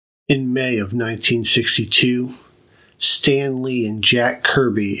In May of 1962, Stan Lee and Jack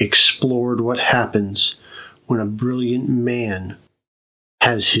Kirby explored what happens when a brilliant man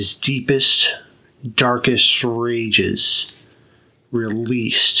has his deepest, darkest rages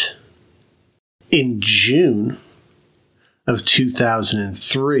released. In June of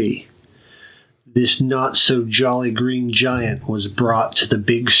 2003, this not-so-jolly green giant was brought to the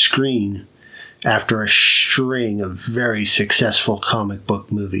big screen after a string of very successful comic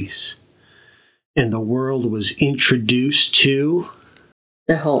book movies. And the world was introduced to...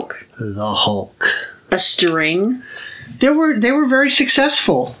 The Hulk. The Hulk. A string? They were very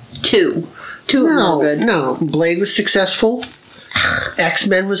successful. Two of them were good. No. Blade was successful.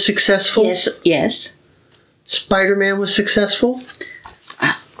 X-Men was successful. Yes. Spider-Man was successful.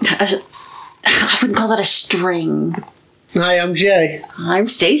 I wouldn't call that a string. Hi, I'm Jay. I'm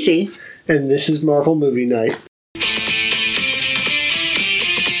Stacy. And this is Marvel Movie Night.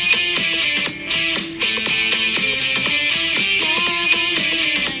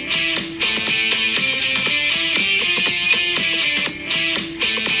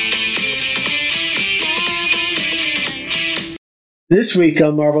 This week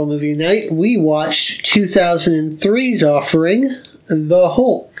on Marvel Movie Night, we watched 2003's offering, The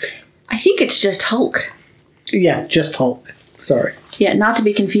Hulk. I think it's just Hulk. Yeah, just Hulk. Sorry. Yeah, not to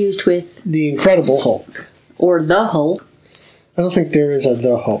be confused with... The Incredible Hulk. Or The Hulk. I don't think there is a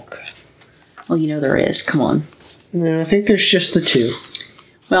The Hulk. Well, you know there is. Come on. No, I think there's just the two.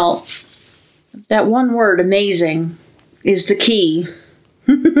 Well, that one word, amazing, is the key.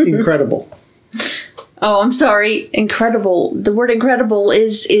 Incredible. Oh, I'm sorry. Incredible. The word incredible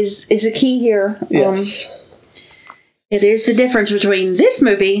is a key here. Yes. It is the difference between this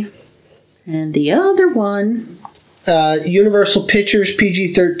movie and the other one. Universal Pictures,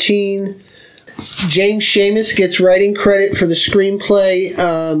 PG-13. James Schamus gets writing credit for the screenplay.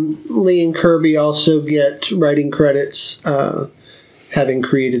 Lee and Kirby also get writing credits, having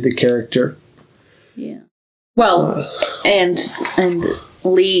created the character. Yeah. Well, and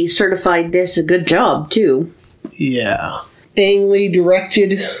Lee certified this a good job, too. Yeah. Ang Lee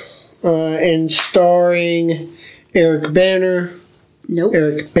directed and starring Eric Bana,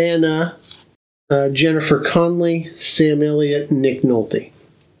 Jennifer Connelly, Sam Elliott, and Nick Nolte.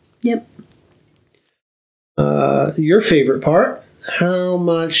 Yep. Your favorite part, how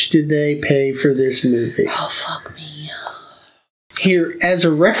much did they pay for this movie? Oh, fuck me. Here, as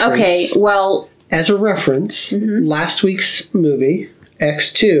a reference... Okay, well... As a reference, last week's movie...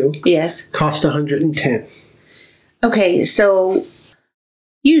 X2 yes. cost $110. Okay, so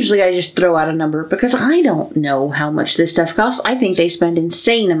usually I just throw out a number because I don't know how much this stuff costs. I think they spend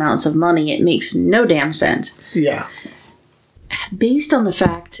insane amounts of money. It makes no damn sense. Yeah. Based on the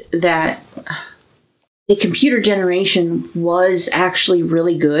fact that the computer generation was actually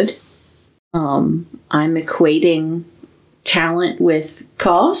really good, I'm equating talent with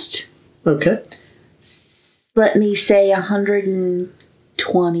cost. Okay. Let me say $120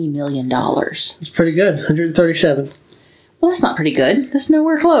 million. That's pretty good. 137. Well, that's not pretty good. That's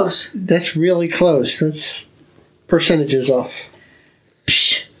nowhere close. That's really close. That's percentages off.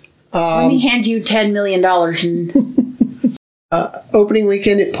 Psh. Let me hand you $10 million. And... opening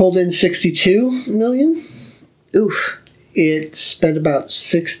weekend, it pulled in $62 million. Oof. It spent about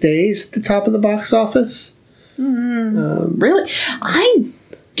 6 days at the top of the box office. Really? I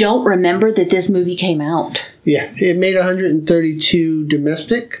don't remember that this movie came out. Yeah, it made 132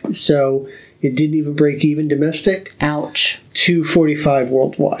 domestic, so it didn't even break even domestic. Ouch. 245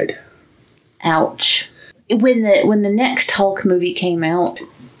 worldwide. Ouch. When the next Hulk movie came out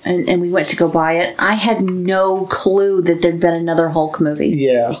and we went to go buy it, I had no clue that there'd been another Hulk movie.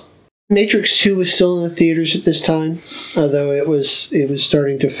 Yeah. Matrix 2 was still in the theaters at this time, although it was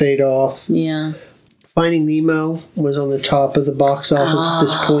starting to fade off. Yeah. Finding Nemo was on the top of the box office at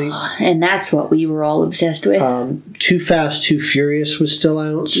this point. And that's what we were all obsessed with. Too Fast, Too Furious was still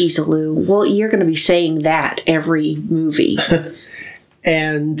out. Jeez, Lou. Well, you're going to be saying that every movie.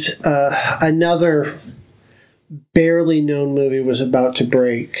 And another barely known movie was about to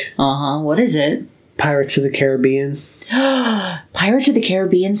break. What is it? Pirates of the Caribbean. Pirates of the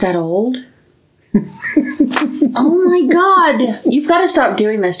Caribbean's that old? Oh my god. You've got to stop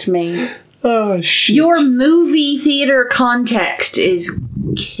doing this to me. Oh, shit. Your movie theater context is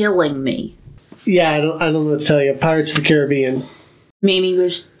killing me. Yeah, I don't know what to tell you. Pirates of the Caribbean. Mimi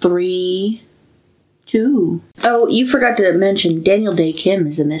was 3, 2. Oh, you forgot to mention Daniel Day Kim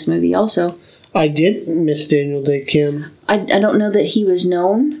is in this movie also. I did miss Daniel Day Kim. I don't know that he was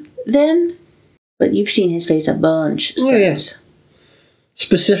known then, but you've seen his face a bunch since. Yes.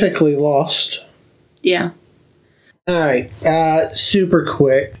 Specifically Lost. Yeah. All right. Super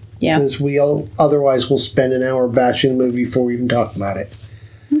quick. Yeah. Because otherwise we'll spend an hour bashing the movie before we even talk about it.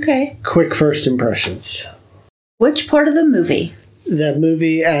 Okay. Quick first impressions. Which part of the movie? The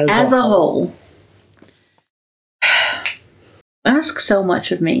movie as a whole. Ask so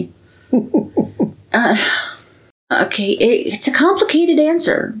much of me. Okay, it's a complicated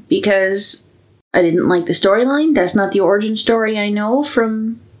answer because I didn't like the storyline. That's not the origin story I know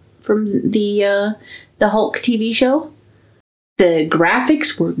from the Hulk TV show. The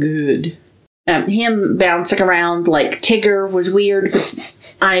graphics were good. Him bouncing around like Tigger was weird,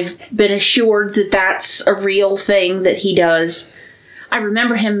 but I've been assured that that's a real thing that he does. I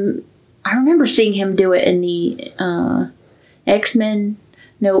remember seeing him do it in the X-Men.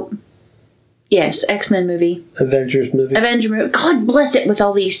 Nope. Yes, X-Men movie. Avengers movie. God bless it with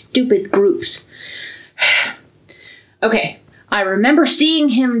all these stupid groups. Okay. I remember seeing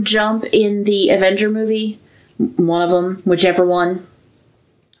him jump in the Avenger movie. One of them, whichever one.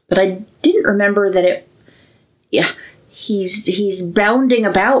 But I didn't remember that he's bounding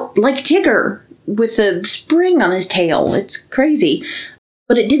about like Tigger with a spring on his tail. It's crazy.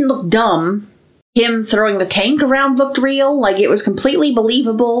 But it didn't look dumb. Him throwing the tank around looked real. Like, it was completely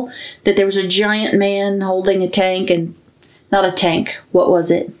believable that there was a giant man holding a tank and... Not a tank. What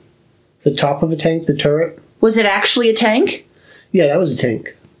was it? The top of a tank, the turret. Was it actually a tank? Yeah, that was a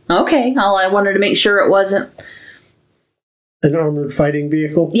tank. Okay. I wanted to make sure it wasn't... An armored fighting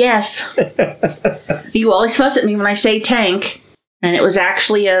vehicle? Yes. You always fuss at me when I say tank. And it was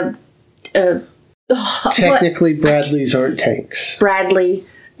actually Technically, Bradleys aren't tanks. Bradley...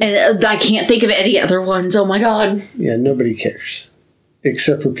 And I can't think of any other ones. Oh my God. Yeah, nobody cares.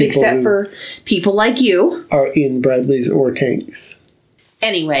 Except for people like you. Are in Bradleys or tanks.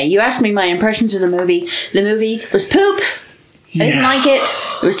 Anyway, you asked me my impressions of the movie. The movie was poop. I didn't like it.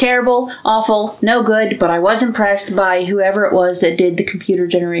 It was terrible, awful, no good, but I was impressed by whoever it was that did the computer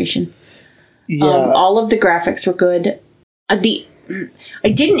generation. Yeah. All of the graphics were good. I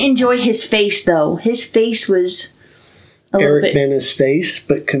didn't enjoy his face, though. His face was... Eric Bana's face,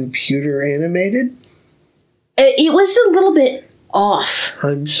 but computer animated? It was a little bit off.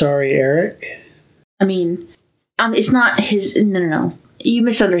 I'm sorry, Eric. I mean, it's not his... No. You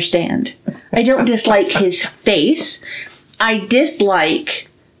misunderstand. I don't dislike his face. I dislike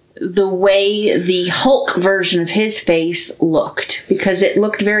the way the Hulk version of his face looked, because it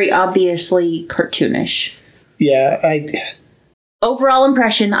looked very obviously cartoonish. Yeah, Overall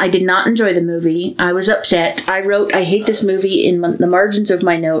impression, I did not enjoy the movie. I was upset. I wrote, I hate this movie in the margins of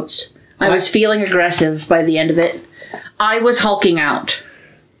my notes. I was feeling aggressive by the end of it. I was hulking out.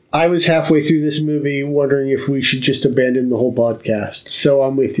 I was halfway through this movie wondering if we should just abandon the whole podcast. So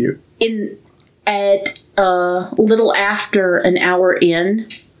I'm with you. At a little after an hour in,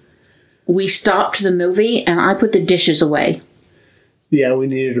 we stopped the movie and I put the dishes away. Yeah, we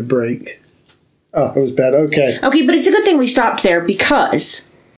needed a break. Oh, it was bad. Okay. Okay, but it's a good thing we stopped there because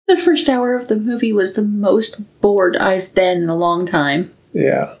the first hour of the movie was the most bored I've been in a long time.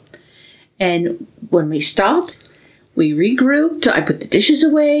 Yeah. And when we stopped, we regrouped. I put the dishes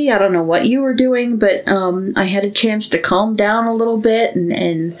away. I don't know what you were doing, but I had a chance to calm down a little bit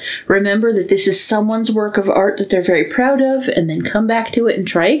and remember that this is someone's work of art that they're very proud of, and then come back to it and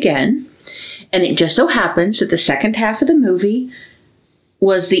try again. And it just so happens that the second half of the movie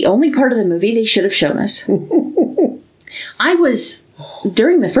was the only part of the movie they should have shown us.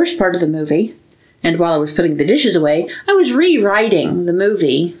 During the first part of the movie, and while I was putting the dishes away, I was rewriting the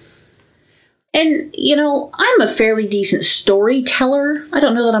movie. And, I'm a fairly decent storyteller. I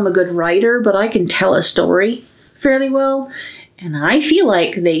don't know that I'm a good writer, but I can tell a story fairly well. And I feel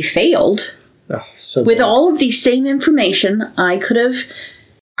like they failed. With all of the same information, I could have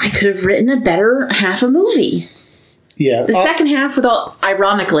written a better half a movie. Yeah. The second half,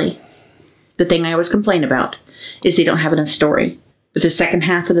 ironically, the thing I always complain about is they don't have enough story. But the second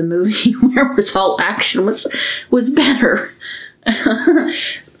half of the movie, where it was all action, was better.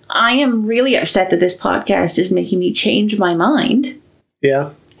 I am really upset that this podcast is making me change my mind.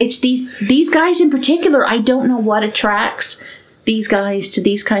 Yeah. It's these guys in particular. I don't know what attracts these guys to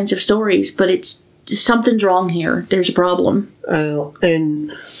these kinds of stories, but something's wrong here. There's a problem.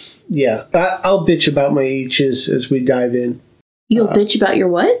 And yeah, I'll bitch about my eaches as we dive in. You'll bitch about your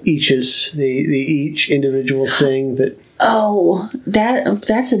what? Eaches, the each individual thing that. Oh,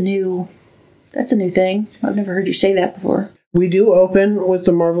 that's a new thing. I've never heard you say that before. We do open with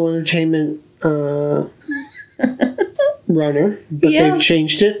the Marvel Entertainment runner, but they've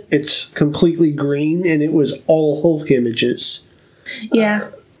changed it. It's completely green, and it was all Hulk images. Yeah,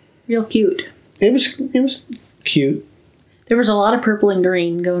 real cute. It was cute. There was a lot of purple and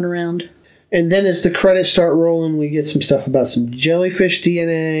green going around. And then as the credits start rolling, we get some stuff about some jellyfish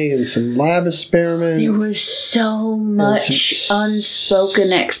DNA and some lab experiments. There was so much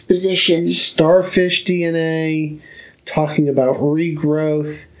unspoken exposition. Starfish DNA, talking about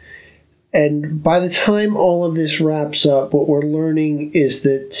regrowth. And by the time all of this wraps up, what we're learning is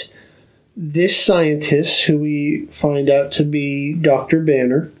that this scientist, who we find out to be Dr.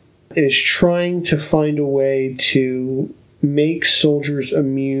 Banner, is trying to find a way to make soldiers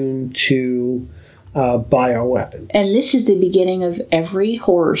immune to bioweapons. And this is the beginning of every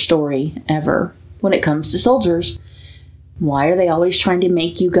horror story ever when it comes to soldiers. Why are they always trying to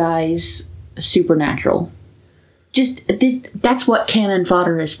make you guys supernatural? That's what cannon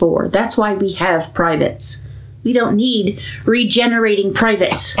fodder is for. That's why we have privates. We don't need regenerating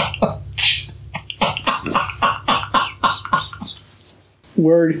privates.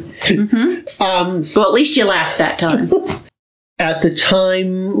 Word. Mm-hmm. Well, at least you laughed that time. At the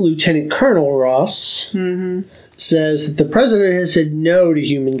time, Lieutenant Colonel Ross says that the president has said no to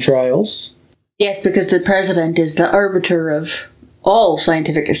human trials. Yes, because the president is the arbiter of all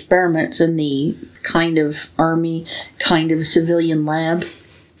scientific experiments in the kind of army, kind of civilian lab.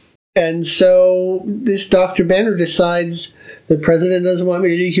 And so this Dr. Banner decides the president doesn't want me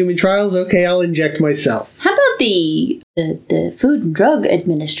to do human trials. Okay, I'll inject myself. How about the Food and Drug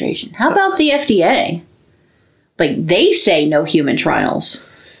Administration? How about the FDA? Like, they say no human trials.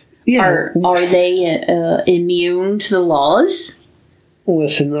 Yeah. Are they immune to the laws?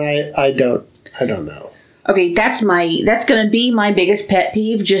 Listen, I don't know. Okay, that's going to be my biggest pet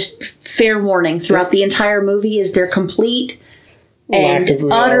peeve. Just fair warning throughout the entire movie is their complete and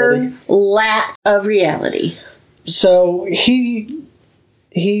utter lack of reality. So he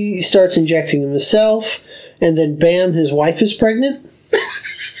starts injecting himself, and then bam, his wife is pregnant.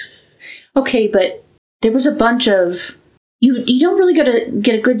 Okay, but there was a bunch of you don't really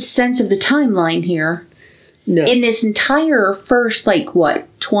get a good sense of the timeline here. No. In this entire first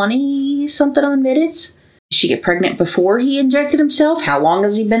 20 something on minutes, did she get pregnant before he injected himself? How long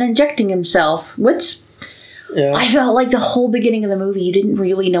has he been injecting himself? Yeah. I felt like the whole beginning of the movie, you didn't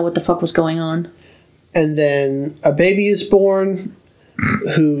really know what the fuck was going on. And then a baby is born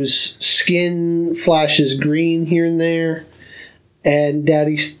whose skin flashes green here and there, and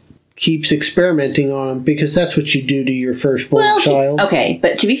Daddy keeps experimenting on him because that's what you do to your firstborn child. Okay,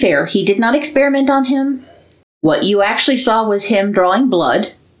 but to be fair, he did not experiment on him. What you actually saw was him drawing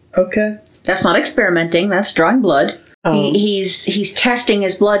blood. Okay. That's not experimenting, that's drawing blood. He's testing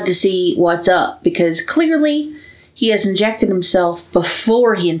his blood to see what's up, because clearly he has injected himself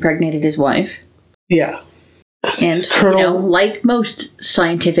before he impregnated his wife. Yeah. And, like most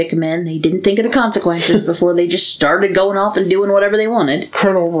scientific men, they didn't think of the consequences before they just started going off and doing whatever they wanted.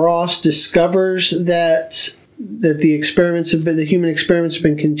 Colonel Ross discovers that the human experiments have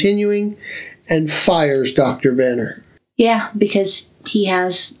been continuing, and fires Dr. Banner. Yeah, because he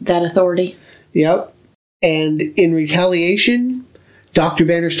has that authority. Yep. And in retaliation, Dr.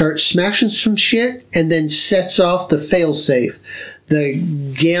 Banner starts smashing some shit and then sets off the failsafe. The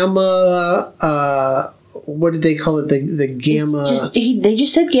gamma, what did they call it? The gamma... they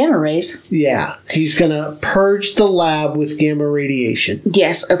just said gamma rays. Yeah. He's going to purge the lab with gamma radiation.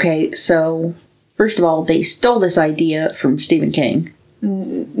 Yes, okay. So, first of all, they stole this idea from Stephen King.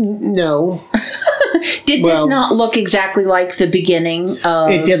 No. Did this not look exactly like the beginning of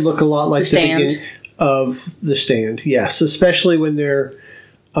It did look a lot like the beginning of The Stand, yes. Especially when they're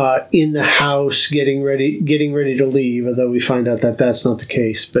in the house getting ready to leave, although we find out that that's not the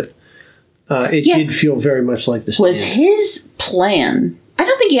case. But it did feel very much like The Stand. Was his plan... I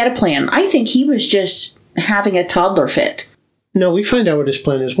don't think he had a plan. I think he was just having a toddler fit. No, we find out what his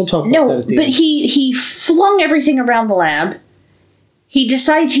plan is. We'll talk about that at the end. But he flung everything around the lab. He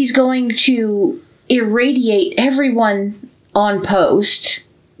decides he's going to irradiate everyone on post.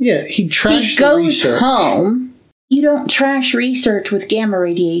 Yeah, he trashed the research. He goes research. home. You don't trash research with gamma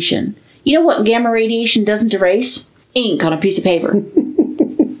radiation. You know what gamma radiation doesn't erase? Ink on a piece of paper.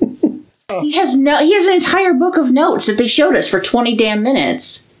 He has an entire book of notes that they showed us for 20 damn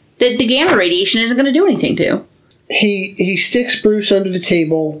minutes that the gamma radiation isn't going to do anything to. He sticks Bruce under the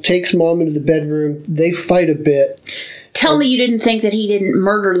table, takes Mom into the bedroom. They fight a bit. Tell me you didn't think that he didn't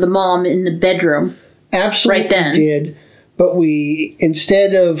murder the mom in the bedroom. Absolutely right then. Did. But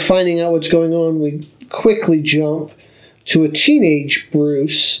instead of finding out what's going on, we quickly jump to a teenage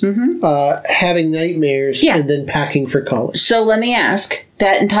Bruce having nightmares and then packing for college. So let me ask,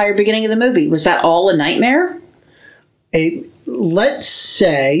 that entire beginning of the movie, was that all a nightmare? Let's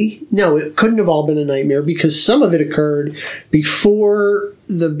say, no, it couldn't have all been a nightmare because some of it occurred before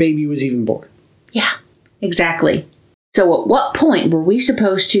the baby was even born. Yeah, exactly. So at what point were we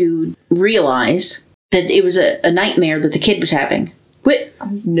supposed to realize that it was a nightmare that the kid was having.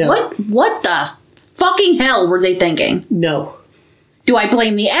 No. What the fucking hell were they thinking? No. Do I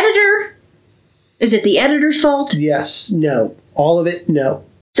blame the editor? Is it the editor's fault? Yes. No. All of it, no.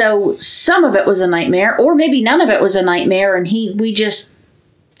 So some of it was a nightmare, or maybe none of it was a nightmare, and we just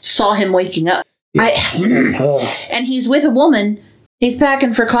saw him waking up. And he's with a woman. He's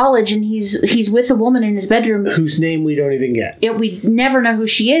packing for college, and he's with a woman in his bedroom whose name we don't even get. We never know who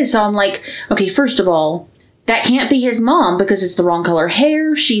she is. So I'm like, okay, first of all, that can't be his mom because it's the wrong color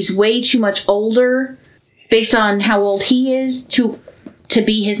hair. She's way too much older, based on how old he is to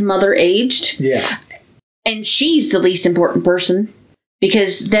be his mother aged. Yeah. And she's the least important person,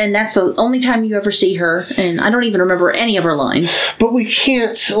 because then that's the only time you ever see her, and I don't even remember any of her lines. But we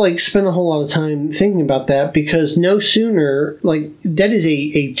can't, spend a whole lot of time thinking about that, because no sooner, that is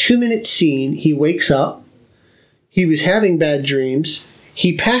a 2-minute scene. He wakes up, he was having bad dreams,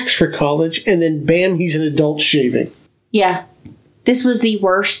 he packs for college, and then bam, he's an adult shaving. Yeah. This was the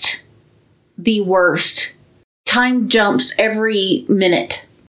worst. The worst. Time jumps every minute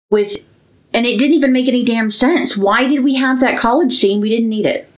and it didn't even make any damn sense. Why did we have that college scene? We didn't need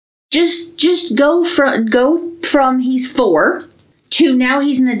it. Just go from he's 4 to now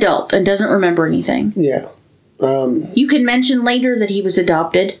he's an adult and doesn't remember anything. Yeah. You can mention later that he was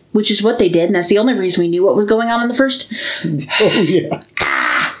adopted, which is what they did, and that's the only reason we knew what was going on in the first. Oh yeah.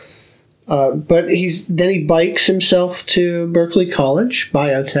 But then he bikes himself to Berkeley College,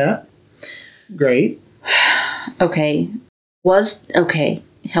 Biotet. Great. Okay.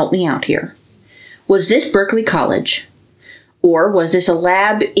 Help me out here. Was this Berkeley College? Or was this a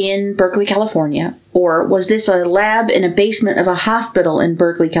lab in Berkeley, California? Or was this a lab in a basement of a hospital in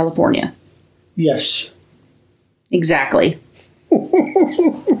Berkeley, California? Yes. Exactly.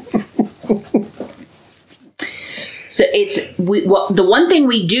 So the one thing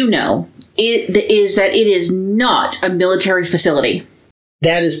we do know is that it is not a military facility.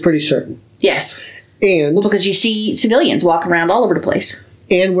 That is pretty certain. Yes. And because you see civilians walking around all over the place.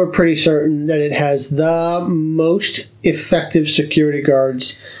 And we're pretty certain that it has the most effective security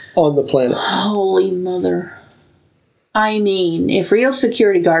guards on the planet. Holy mother. I mean, if real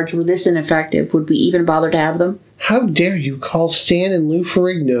security guards were this ineffective, would we even bother to have them? How dare you call Stan and Lou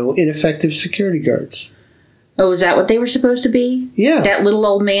Ferrigno ineffective security guards? Oh, is that what they were supposed to be? Yeah. That little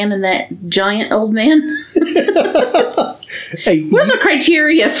old man and that giant old man? Hey, what are the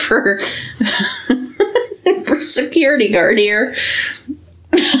criteria for security guard here?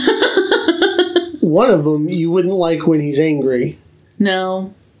 One of them you wouldn't like when he's angry.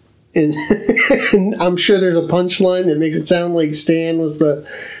 No. And I'm sure there's a punchline that makes it sound like Stan was the...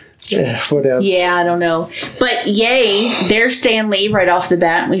 what else? Yeah, I don't know. But yay, there's Stan Lee right off the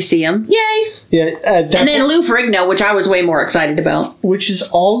bat. We see him. Yay. Yeah. And then Lou Ferrigno, which I was way more excited about. Which is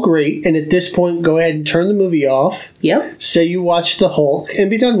all great. And at this point, go ahead and turn the movie off. Yep. Say you watched The Hulk and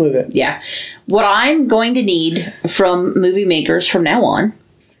be done with it. Yeah. What I'm going to need from movie makers from now on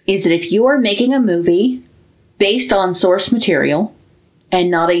is that if you are making a movie based on source material and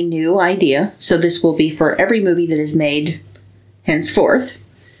not a new idea, so this will be for every movie that is made henceforth,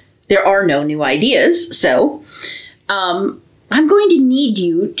 there are no new ideas, so I'm going to need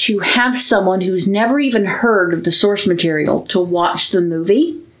you to have someone who's never even heard of the source material to watch the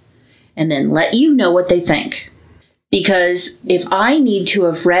movie and then let you know what they think. Because if I need to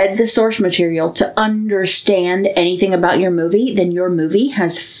have read the source material to understand anything about your movie, then your movie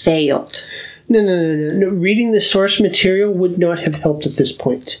has failed. No. Reading the source material would not have helped at this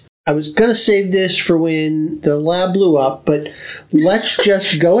point. I was going to save this for when the lab blew up, but let's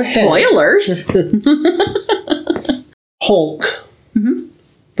just go ahead. Spoilers! Hulk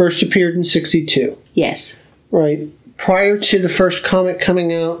first appeared in 1962. Yes. Right. Prior to the first comic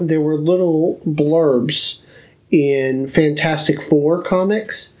coming out, there were little blurbs in Fantastic Four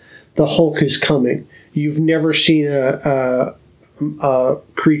comics. The Hulk is coming. You've never seen a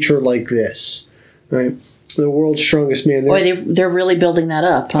creature like this, right? The world's strongest man. Boy, they're really building that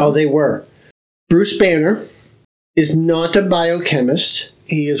up. Huh? Oh, they were. Bruce Banner is not a biochemist.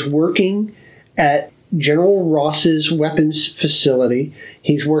 He is working at General Ross's weapons facility.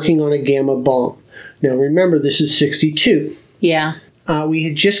 He's working on a gamma bomb. Now, remember, this is 1962. Yeah. We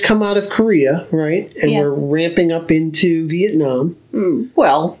had just come out of Korea, right? And we're ramping up into Vietnam.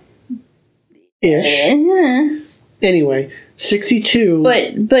 Well. Ish. Anyway, 1962.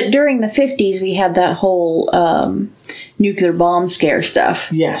 But during the 50s, we had that whole nuclear bomb scare stuff.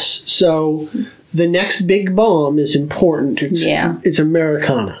 Yes. So the next big bomb is important. It's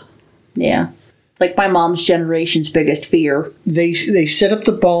Americana. Yeah. Like my mom's generation's biggest fear. They set up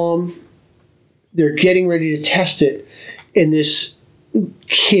the bomb. They're getting ready to test it. And this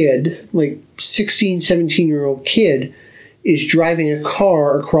kid, like 16, 17-year-old kid, is driving a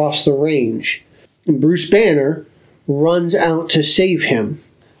car across the range. And Bruce Banner runs out to save him,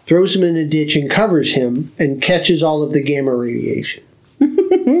 throws him in a ditch and covers him, and catches all of the gamma radiation.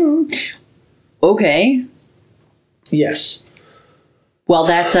 Okay. Yes. Well,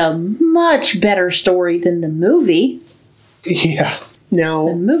 that's a much better story than the movie. Yeah. The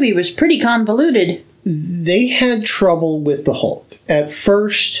Now, movie was pretty convoluted. they had trouble with the Hulk. At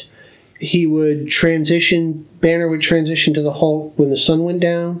first, Banner would transition to the Hulk when the sun went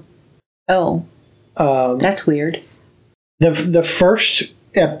down. Oh, that's weird. The first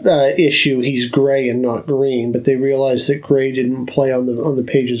issue, he's gray and not green, but they realized that gray didn't play on the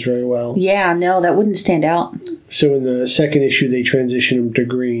pages very well. Yeah, no, that wouldn't stand out. So in the second issue, they transitioned him to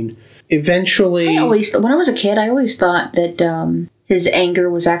green. Eventually, When I was a kid, I always thought that his anger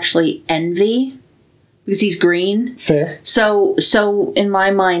was actually envy because he's green. fair. So in my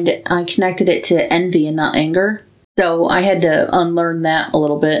mind, I connected it to envy and not anger. So I had to unlearn that a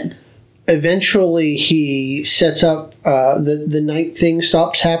little bit. Eventually, he sets up the night thing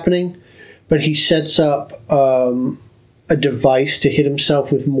stops happening, but he sets up a device to hit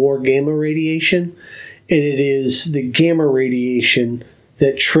himself with more gamma radiation, and it is the gamma radiation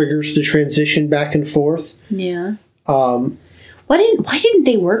that triggers the transition back and forth. Yeah. Why didn't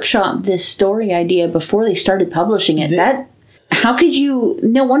they workshop this story idea before they started publishing it? How could you?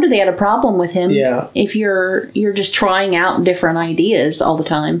 No wonder they had a problem with him. Yeah. If you're just trying out different ideas all the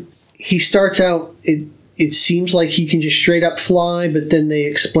time. He starts out, it seems like he can just straight up fly, but then they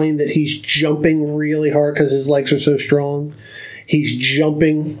explain that he's jumping really hard because his legs are so strong. He's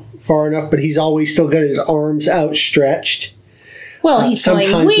jumping far enough, but he's always still got his arms outstretched. Well, he's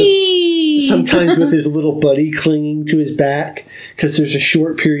going, wee! Sometimes with his little buddy clinging to his back, because there's a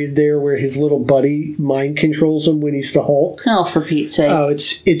short period there where his little buddy mind controls him when he's the Hulk. Oh, for Pete's sake. Oh,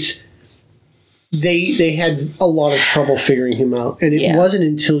 They had a lot of trouble figuring him out, and it wasn't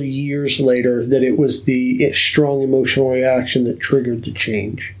until years later that it was the strong emotional reaction that triggered the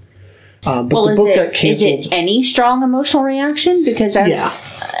change. But the book got canceled. Is it any strong emotional reaction? Because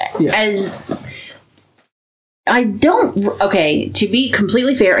I don't. Okay, to be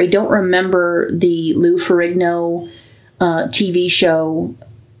completely fair, I don't remember the Lou Ferrigno TV show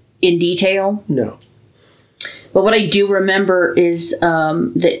in detail. No. But what I do remember is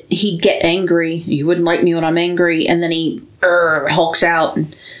that he'd get angry. You wouldn't like me when I'm angry, and then he hulks out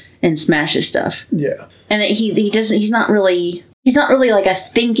and smashes stuff. Yeah, and that he doesn't. He's not really like a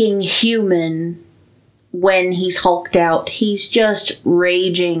thinking human when he's hulked out. He's just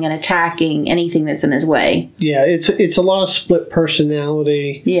raging and attacking anything that's in his way. Yeah, it's a lot of split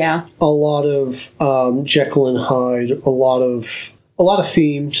personality. Yeah, a lot of Jekyll and Hyde. A lot of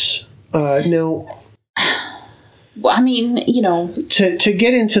themes. No. Well, I mean, To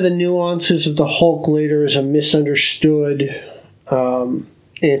get into the nuances of the Hulk later as a misunderstood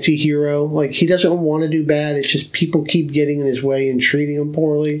anti-hero, like he doesn't want to do bad, it's just people keep getting in his way and treating him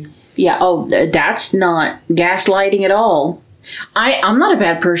poorly. Yeah, that's not gaslighting at all. I'm not a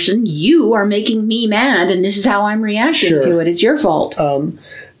bad person. You are making me mad, and this is how I'm reacting to it. It's your fault. And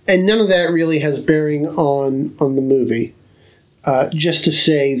none of that really has bearing on the movie. Just to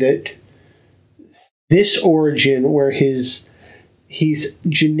say that this origin where he's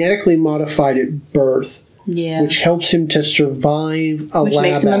genetically modified at birth, which helps him to survive a lab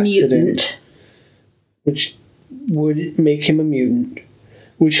makes him accident, a mutant. which would make him a mutant,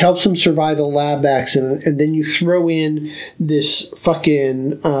 which helps him survive a lab accident, and then you throw in this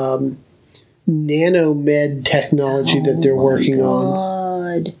fucking nanomed technology that they're working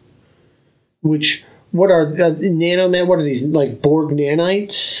on. Which, what are nanomed? What are these, like Borg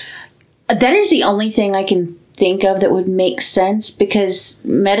nanites? That is the only thing I can think of that would make sense, because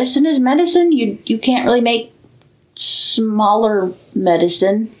medicine is medicine. You can't really make smaller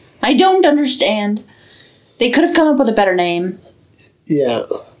medicine. I don't understand. They could have come up with a better name. Yeah.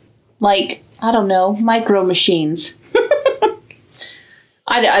 Like, I don't know, micro machines.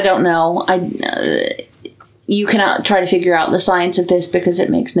 I don't know. You cannot try to figure out the science of this because it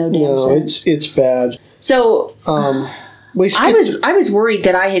makes no damn sense. It's bad. So, I was worried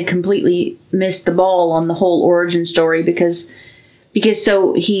that I had completely missed the ball on the whole origin story because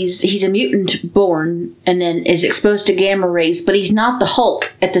so he's a mutant born and then is exposed to gamma rays, but he's not the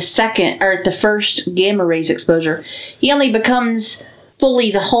Hulk at the first gamma rays exposure. He only becomes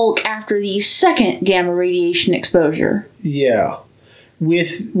fully the Hulk after the second gamma radiation exposure. Yeah.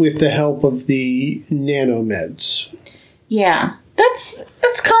 With the help of the nanomeds. Yeah.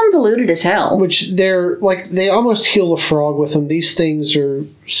 That's convoluted as hell. Which they're like, they almost heal a frog with them. These things are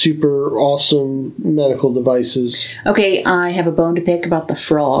super awesome medical devices. Okay, I have a bone to pick about the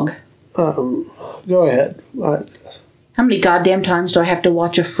frog. Go ahead. How many goddamn times do I have to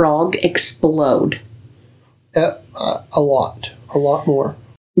watch a frog explode? A lot more.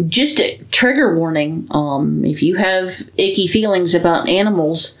 Just a trigger warning. If you have icky feelings about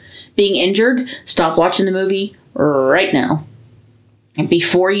animals being injured, stop watching the movie right now. And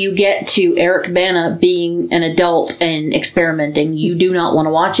before you get to Eric Bana being an adult and experimenting, you do not want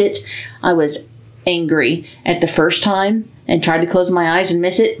to watch it. I was angry at the first time and tried to close my eyes and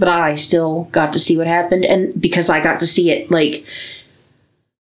miss it, but I still got to see what happened. And because I got to see it like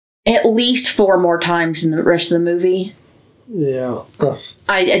at least 4 more times in the rest of the movie. Yeah.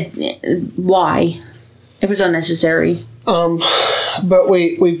 Why? It was unnecessary. But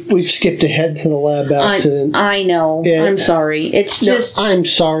we've skipped ahead to the lab accident. I know. Yeah. I'm sorry. It's just... No, I'm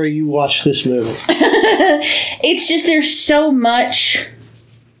sorry you watched this movie. It's just there's so much...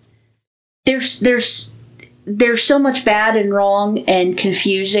 There's so much bad and wrong and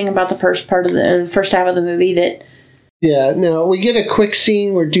confusing about the first half of the movie that... Yeah, no, we get a quick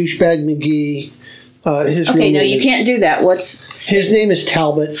scene where douchebag McGee... you can't do that. His name is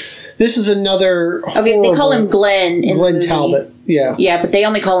Talbot. This is another... Okay, they call him Glenn in Glenn the movie. Talbot, yeah. Yeah, but they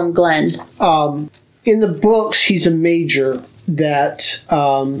only call him Glenn. In the books, he's a major that...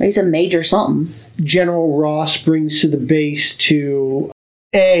 he's a major something. General Ross brings to the base to...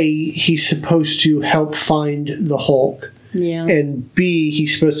 A, he's supposed to help find the Hulk. Yeah. And B,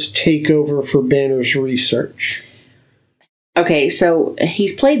 he's supposed to take over for Banner's research. Okay, so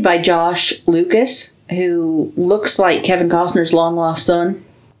he's played by Josh Lucas, who looks like Kevin Costner's long-lost son.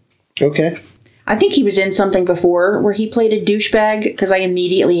 Okay. I think he was in something before where he played a douchebag, because I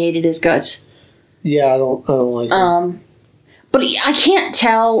immediately hated his guts. Yeah, I don't like him. But I can't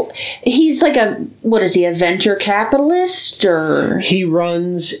tell. He's like a venture capitalist, or... He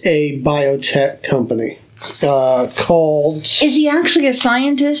runs a biotech company called... Is he actually a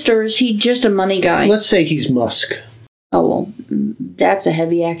scientist, or is he just a money guy? Let's say he's Musk. Oh, well, that's a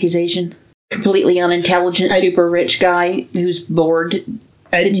heavy accusation. Completely unintelligent, super rich guy who's bored.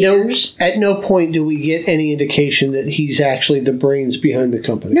 At no point do we get any indication that he's actually the brains behind the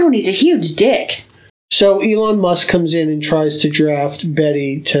company. No, and he's a huge dick. So Elon Musk comes in and tries to draft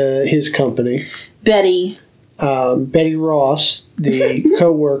Betty to his company. Betty Ross, the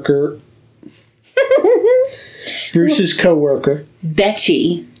co-worker. Bruce's co-worker.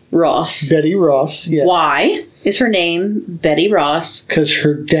 Betty Ross. Betty Ross, yes. Why is her name Betty Ross? Because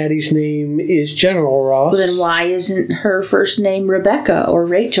her daddy's name is General Ross. Well, then why isn't her first name Rebecca or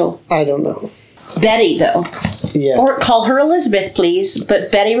Rachel? I don't know. Betty, though. Yeah. Or call her Elizabeth, please.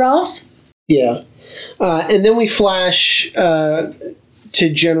 But Betty Ross? Yeah. And then we flash to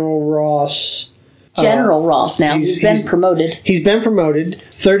General Ross. General Ross now. He's been promoted. He's been promoted.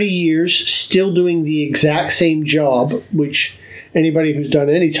 30 years, still doing the exact same job, which anybody who's done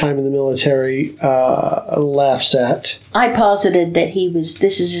any time in the military laughs at. I posited that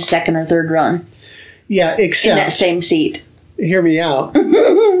this is his second or third run. Yeah, except... in that same seat. Hear me out.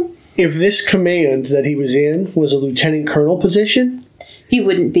 If this command that he was in was a lieutenant colonel position... He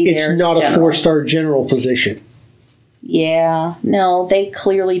wouldn't be there. It's not a 4-star general position. Yeah. No, they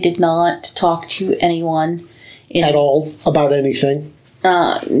clearly did not talk to anyone. At all about anything.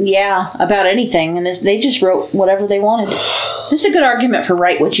 Yeah, about anything. And they just wrote whatever they wanted. This is a good argument for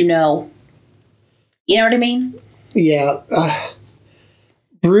write what you know. You know what I mean? Yeah.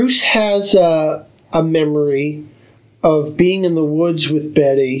 Bruce has a memory of being in the woods with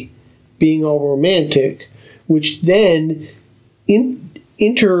Betty, being all romantic, which then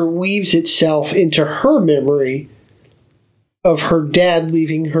interweaves itself into her memory of her dad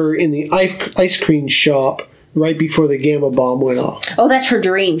leaving her in the ice cream shop right before the gamma bomb went off. Oh, that's her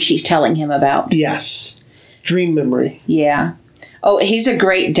dream she's telling him about. Yes. Dream memory. Yeah. Oh, he's a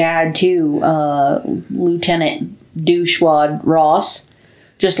great dad, too. Lieutenant Douchewad Ross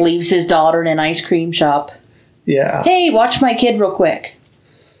just leaves his daughter in an ice cream shop. Yeah. Hey, watch my kid real quick.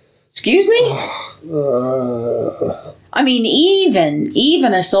 Excuse me? I mean,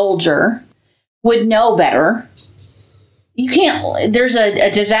 even a soldier would know better. You can't... There's a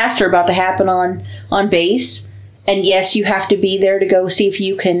disaster about to happen on base. And yes, you have to be there to go see if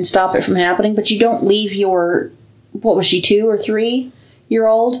you can stop it from happening. But you don't leave your... What was she, 2 or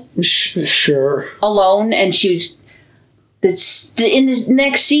 3-year-old? Sure. Alone. And she's... in this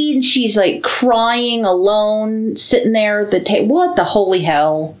next scene, she's like crying alone, sitting there at the table. What the holy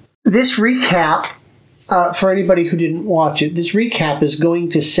hell? This recap for anybody who didn't watch it, this recap is going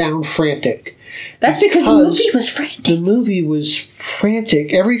to sound frantic. That's because the movie was frantic. The movie was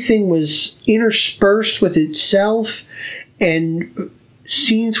frantic. Everything was interspersed with itself, and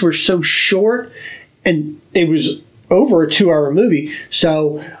scenes were so short, and it was over a 2-hour movie.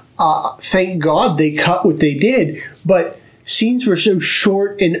 So thank God they cut what they did. But scenes were so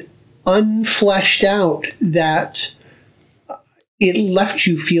short and unfleshed out that it left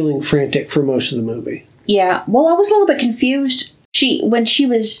you feeling frantic for most of the movie. Yeah. Well, I was a little bit confused. When she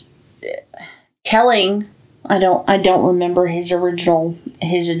was telling, I don't remember his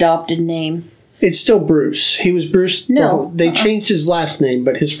adopted name. It's still Bruce. He was Bruce. No. They changed his last name,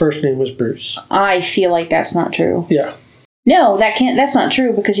 but his first name was Bruce. I feel like that's not true. Yeah. No, that's not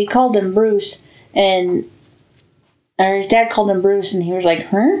true, because he called him Bruce, or his dad called him Bruce, and he was like,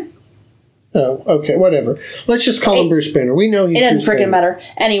 huh? Oh, okay, whatever. Let's just call him Bruce Banner. We know he's It doesn't Bruce freaking Banner. matter.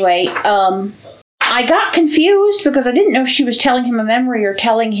 Anyway, I got confused because I didn't know if she was telling him a memory or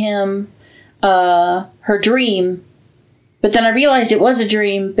telling him her dream. But then I realized it was a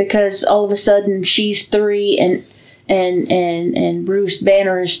dream because all of a sudden she's 3 and Bruce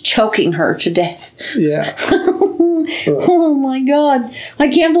Banner is choking her to death. Yeah. Oh my God. I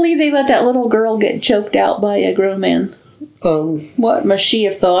can't believe they let that little girl get choked out by a grown man. What must she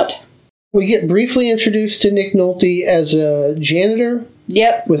have thought? We get briefly introduced to Nick Nolte as a janitor.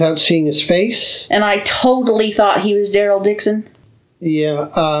 Yep. Without seeing his face. And I totally thought he was Daryl Dixon. Yeah.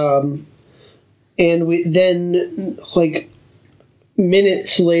 And then, like,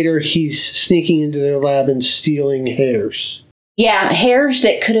 minutes later, he's sneaking into their lab and stealing hairs. Yeah, hairs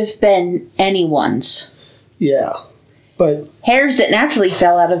that could have been anyone's. Yeah. But hairs that naturally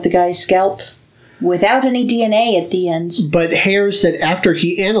fell out of the guy's scalp without any DNA at the ends. But hairs that after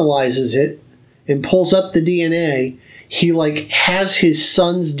he analyzes it and pulls up the DNA, he like has his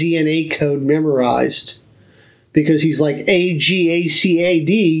son's DNA code memorized. Because he's like,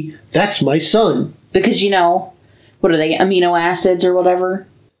 AGACAD, that's my son. Because, what are they, amino acids or whatever?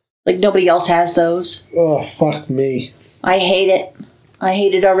 Like, nobody else has those. Oh, fuck me. I hate it. I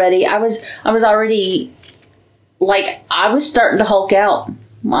hate it already. I was already, I was starting to Hulk out.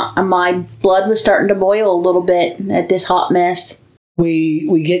 My blood was starting to boil a little bit at this hot mess.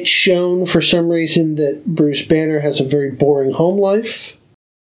 We get shown, for some reason, that Bruce Banner has a very boring home life.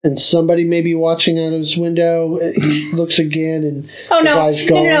 And somebody may be watching out of his window. He looks again, and the guy's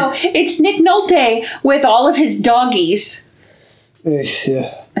gone. No. It's Nick Nolte with all of his doggies.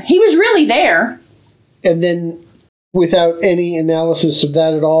 Yeah. He was really there. And then, without any analysis of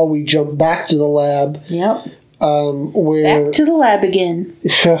that at all, we jump back to the lab. Yep. Where back to the lab again.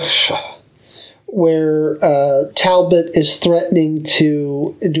 Where Talbot is threatening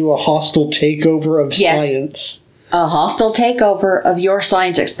to do a hostile takeover of science. A hostile takeover of your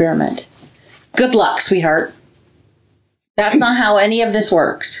science experiment. Good luck, sweetheart. That's not how any of this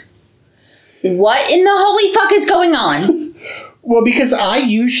works. What in the holy fuck is going on? Well, because I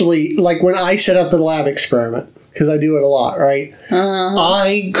usually, when I set up a lab experiment, because I do it a lot, right?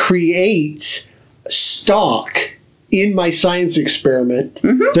 I create stock in my science experiment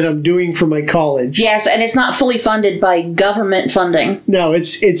that I'm doing for my college. Yes, and it's not fully funded by government funding. No,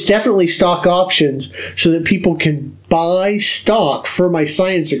 it's definitely stock options so that people can buy stock for my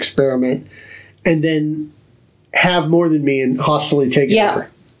science experiment and then have more than me and hostily take it over.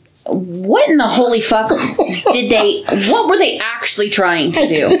 What in the holy fuck what were they actually trying to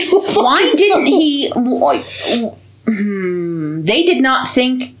do? Why didn't he... They did not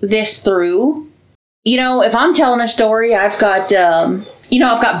think this through. If I'm telling a story, I've got, I've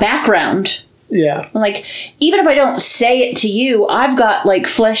got background. Yeah. Even if I don't say it to you, I've got,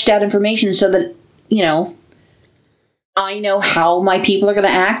 fleshed out information so that, I know how my people are going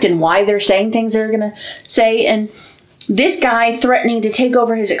to act and why they're saying things they're going to say. And this guy threatening to take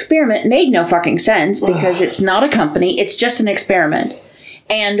over his experiment made no fucking sense because it's not a company. It's just an experiment.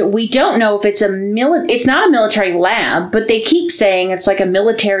 And we don't know if it's it's not a military lab, but they keep saying it's like a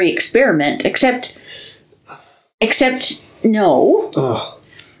military experiment, except no.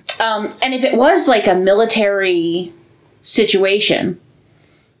 And if it was like a military situation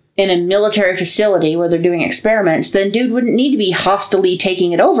in a military facility where they're doing experiments, then dude wouldn't need to be hostilely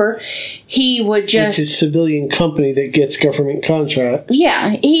taking it over. He would just... It's a civilian company that gets government contract. Yeah,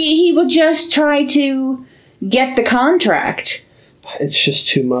 he would just try to get the contract. It's just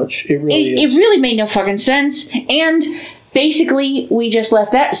too much. It really is. It really made no fucking sense. And basically, we just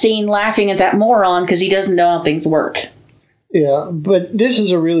left that scene laughing at that moron because he doesn't know how things work. Yeah, but this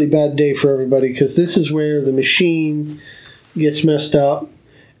is a really bad day for everybody because this is where the machine gets messed up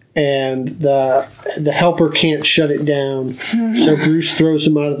and the helper can't shut it down. So Bruce throws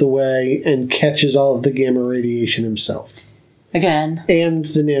him out of the way and catches all of the gamma radiation himself. Again. And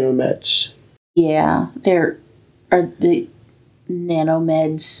the nanomeds. Yeah. Are the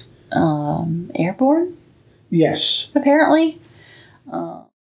nanomeds airborne? Yes. Apparently.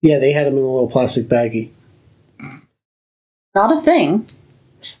 Yeah, they had them in a little plastic baggie. Not a thing.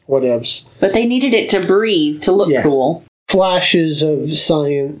 Whatevs. But they needed it to breathe, to look cool. Flashes of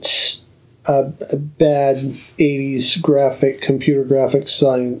science, a bad 80s computer graphics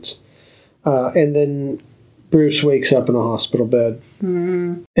science. And then Bruce wakes up in a hospital bed.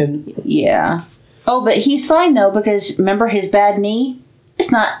 Mm. And yeah. Oh, but he's fine, though, because remember his bad knee?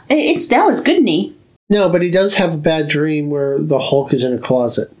 It's now his good knee. No, but he does have a bad dream where the Hulk is in a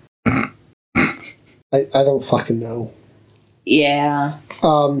closet. I don't fucking know. Yeah.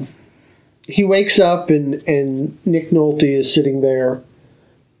 He wakes up and Nick Nolte is sitting there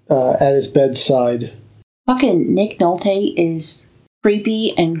at his bedside. Fucking Nick Nolte is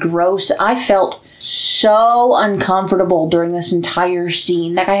creepy and gross. I felt so uncomfortable during this entire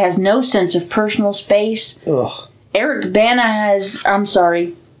scene. That guy has no sense of personal space. Ugh. Eric Bana has... I'm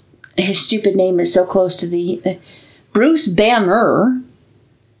sorry. His stupid name is so close to the... Bruce Banner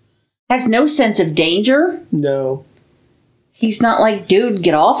has no sense of danger. No. He's not like, dude,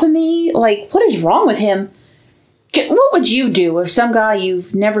 get off of me. Like, what is wrong with him? What would you do if some guy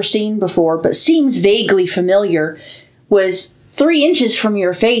you've never seen before but seems vaguely familiar was 3 inches from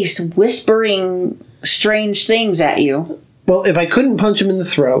your face whispering strange things at you? Well, if I couldn't punch him in the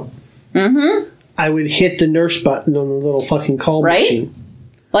throat, I would hit the nurse button on the little fucking call machine.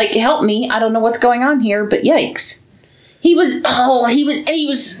 Like, help me. I don't know what's going on here, but yikes. He was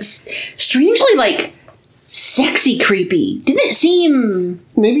strangely, like, sexy creepy. Didn't it seem...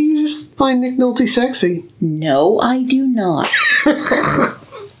 Maybe you just find Nick Nolte sexy. No, I do not.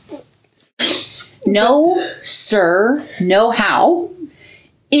 No, sir. No how.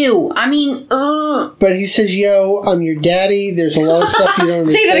 Ew. I mean, But he says, yo, I'm your daddy. There's a lot of stuff you don't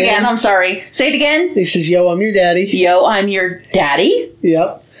understand. Say that again. I'm sorry. Say it again. He says, yo, I'm your daddy. Yo, I'm your daddy.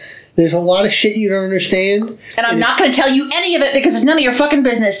 Yep. There's a lot of shit you don't understand. And I'm not going to tell you any of it because it's none of your fucking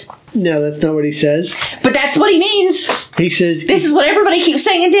business. No, that's not what he says. But that's what he means. He says... This is what everybody keeps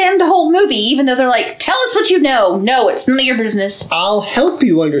saying in damn the whole movie, even though they're like, tell us what you know. No, it's none of your business. I'll help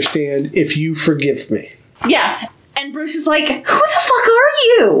you understand if you forgive me. Yeah. And Bruce is like, who the fuck are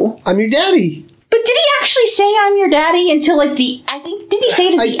you? I'm your daddy. But did he actually say I'm your daddy until like did he say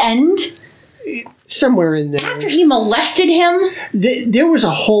it at the end? Somewhere in there. After he molested him? There was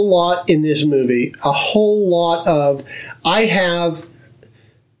a whole lot in this movie. A whole lot of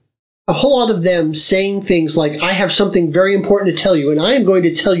them saying things like, I have something very important to tell you, and I am going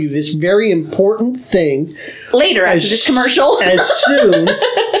to tell you this very important thing. Later, after this commercial.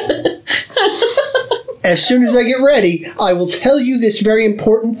 As soon as I get ready, I will tell you this very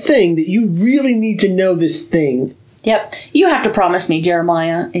important thing that you really need to know this thing. Yep. You have to promise me,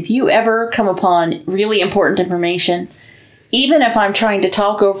 Jeremiah, if you ever come upon really important information, even if I'm trying to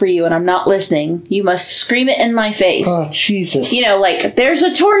talk over you and I'm not listening, you must scream it in my face. Oh, Jesus. You know, like, there's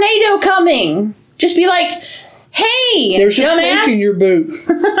a tornado coming. Just be like, hey, there's dumbass. a snake in your boot.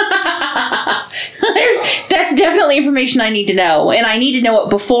 That's definitely information I need to know, and I need to know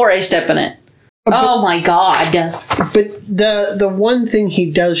it before I step in it. Oh my God. But the one thing he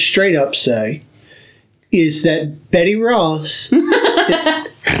does straight up say is that Betty Ross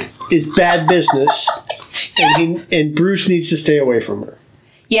is bad business, and Bruce needs to stay away from her.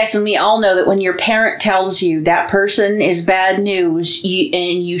 Yes, and we all know that when your parent tells you that person is bad news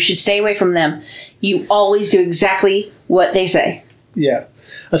and you should stay away from them, you always do exactly what they say. Yeah,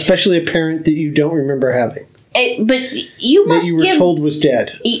 especially a parent that you don't remember having. But you must that you were told was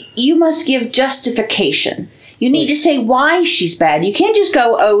dead. You must give justification. You need to say why she's bad. You can't just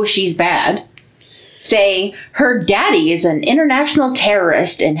go, oh, she's bad. Say, her daddy is an international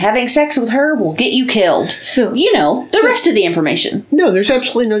terrorist and having sex with her will get you killed. No. You know, the rest of the information. No, there's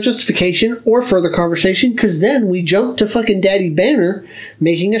absolutely no justification or further conversation, because then we jump to fucking Daddy Banner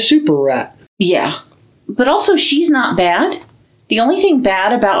making a super rat. Yeah. But also, she's not bad. The only thing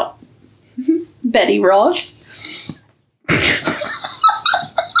bad about Betty Ross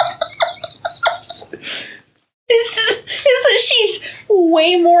is that she's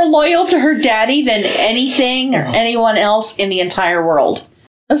way more loyal to her daddy than anything or anyone else in the entire world.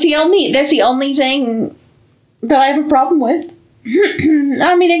 That's the only thing that I have a problem with.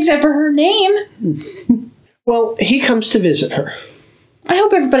 I mean, except for her name. Well, he comes to visit her. I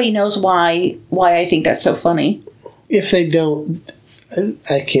hope everybody knows why I think that's so funny. If they don't,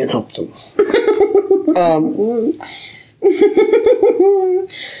 I can't help them.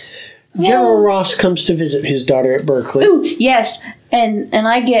 General Ross comes to visit his daughter at Berkeley. Ooh, yes. And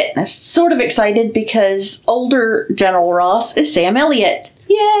I get sort of excited because older General Ross is Sam Elliott.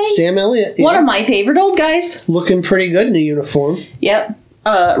 Yay! Sam Elliott. One of my favorite old guys. Looking pretty good in a uniform. Yep.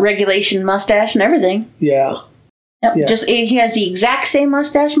 Regulation mustache and everything. Yeah. Yep. Yeah. Just he has the exact same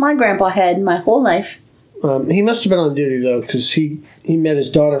mustache my grandpa had my whole life. He must have been on duty, though, because he met his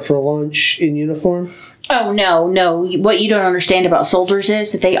daughter for lunch in uniform. Oh, no. What you don't understand about soldiers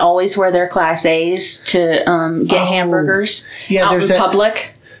is that they always wear their Class A's to get hamburgers out in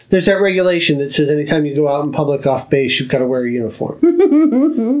public. There's that regulation that says anytime you go out in public off base, you've got to wear a uniform.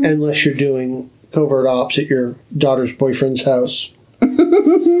 Unless you're doing covert ops at your daughter's boyfriend's house. But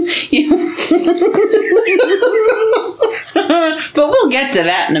we'll get to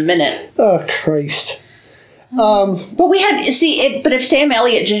that in a minute. Oh, Christ. But we had but if Sam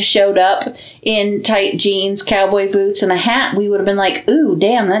Elliott just showed up in tight jeans, cowboy boots, and a hat, we would have been like, "Ooh,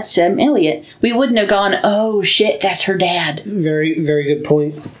 damn, that's Sam Elliott." We wouldn't have gone, "Oh shit, that's her dad." Very, very good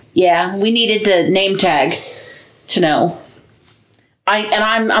point. Yeah, we needed the name tag to know.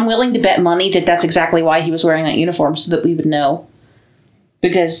 I'm willing to bet money that that's exactly why he was wearing that uniform, so that we would know,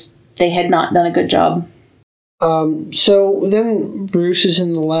 because they had not done a good job. So then Bruce is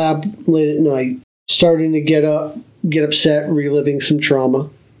in the lab late at night, starting to get upset, reliving some trauma.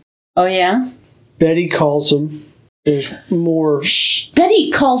 Oh, yeah? Betty calls him. There's more. Shh.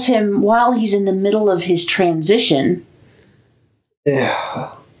 Betty calls him while he's in the middle of his transition.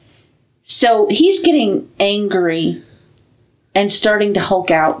 Yeah. So he's getting angry and starting to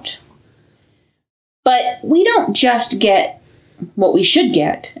Hulk out. But we don't just get what we should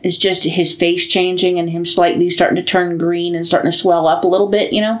get, is just his face changing and him slightly starting to turn green and starting to swell up a little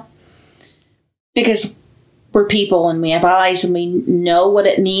bit, you know? Because we're people and we have eyes and we know what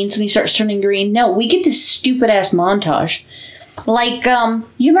it means when he starts turning green. No, we get this stupid-ass montage. Like,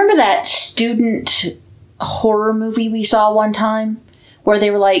 you remember that student horror movie we saw one time? Where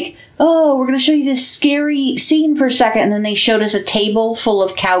they were like, oh, we're going to show you this scary scene for a second. And then they showed us a table full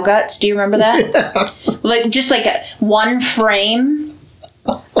of cow guts. Do you remember that? Just like one frame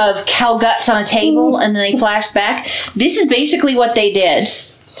of cow guts on a table. And then they flashed back. This is basically what they did.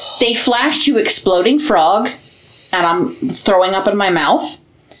 They flashed to exploding frog. And I'm throwing up in my mouth.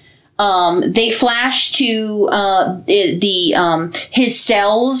 They flashed to his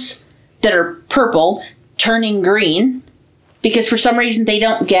cells that are purple turning green. Because for some reason they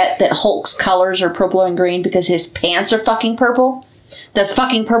don't get that Hulk's colors are purple and green because his pants are fucking purple. The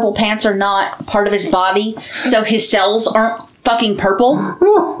fucking purple pants are not part of his body, so his cells aren't fucking purple.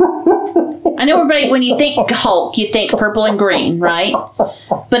 I know everybody, when you think Hulk, you think purple and green, right?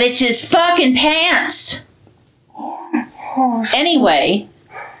 But it's his fucking pants. Anyway,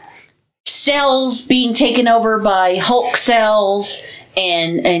 cells being taken over by Hulk cells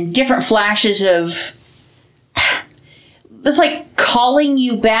and different flashes of... It's like calling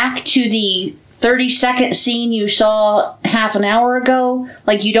you back to the 30-second scene you saw half an hour ago.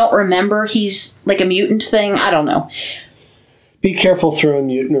 Like you don't remember he's like a mutant thing. I don't know. Be careful throwing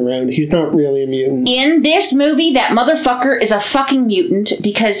mutant around. He's not really a mutant. In this movie, that motherfucker is a fucking mutant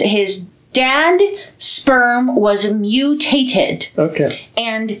because his dad's sperm was mutated. Okay.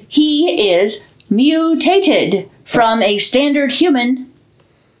 And he is mutated from a standard human.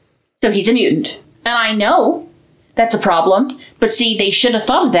 So he's a mutant. And I know that's a problem. But see, they should have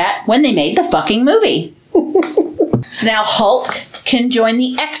thought of that when they made the fucking movie. So now Hulk can join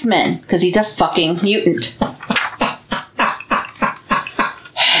the X-Men because he's a fucking mutant.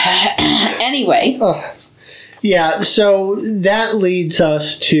 Anyway. Yeah, so that leads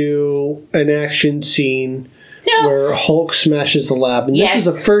us to an action scene where Hulk smashes the lab. And this is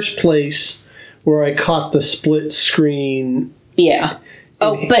the first place where I caught the split screen. Yeah.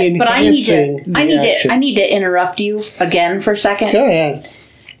 Oh, but I need to interrupt you again for a second. Go ahead.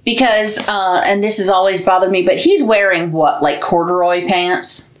 Because, and this has always bothered me, but he's wearing what, like corduroy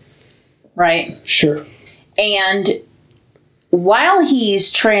pants? Right? Sure. And while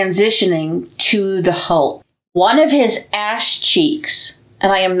he's transitioning to the Hulk, one of his ass cheeks,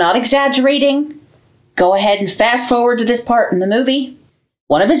 and I am not exaggerating, go ahead and fast forward to this part in the movie,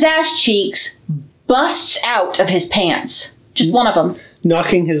 one of his ass cheeks busts out of his pants. Just one of them.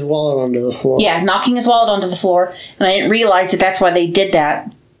 Knocking his wallet onto the floor. Yeah, knocking his wallet onto the floor. And I didn't realize that that's why they did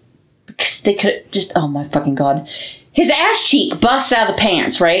that. Because they could just... Oh, my fucking God. His ass cheek busts out of the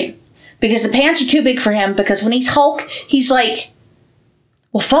pants, right? Because the pants are too big for him. Because when he's Hulk, he's like...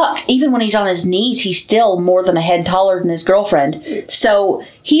 Well, fuck. Even when he's on his knees, he's still more than a head taller than his girlfriend. So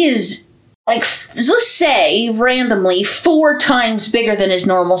he is... like, let's say, randomly, 4 times bigger than his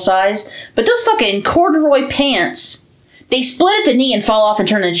normal size. But those fucking corduroy pants... they split at the knee and fall off and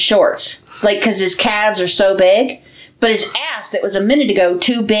turn into shorts. Like, because his calves are so big. But his ass that was a minute ago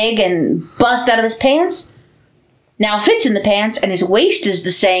too big and bust out of his pants now fits in the pants, and his waist is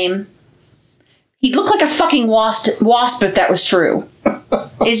the same. He'd look like a fucking wasp if that was true.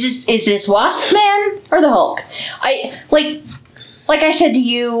 Is this Wasp Man or the Hulk? Like I said to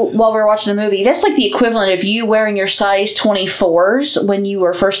you while we were watching the movie, that's like the equivalent of you wearing your size 24s when you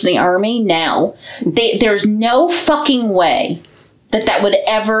were first in the Army. Now, there's no fucking way that would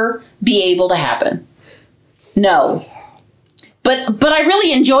ever be able to happen. No. But I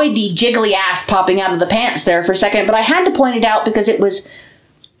really enjoyed the jiggly ass popping out of the pants there for a second, but I had to point it out because it was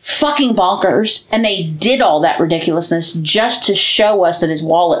fucking bonkers, and they did all that ridiculousness just to show us that his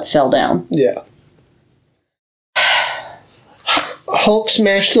wallet fell down. Yeah. Hulk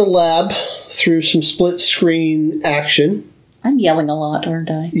smashed the lab through some split-screen action. I'm yelling a lot, aren't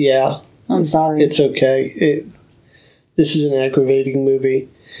I? Yeah. I'm sorry. It's okay. This is an aggravating movie.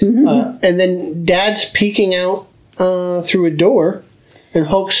 Mm-hmm. And then Dad's peeking out through a door, and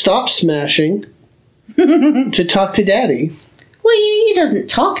Hulk stops smashing to talk to Daddy. Well, he doesn't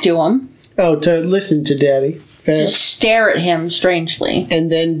talk to him. Oh, to listen to Daddy. Fair. Just stare at him strangely.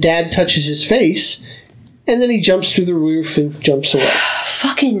 And then Dad touches his face, and then he jumps through the roof and jumps away.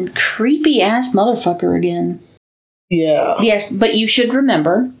 Fucking creepy ass motherfucker again. Yeah. Yes, but you should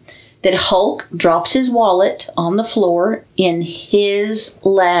remember that Hulk drops his wallet on the floor in his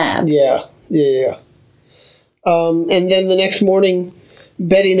lab. Yeah. And then the next morning,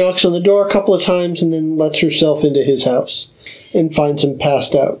 Betty knocks on the door a couple of times and then lets herself into his house and finds him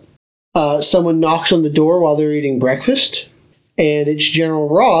passed out. Someone knocks on the door while they're eating breakfast, and it's General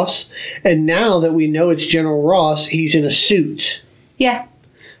Ross. And now that we know it's General Ross, he's in a suit. Yeah.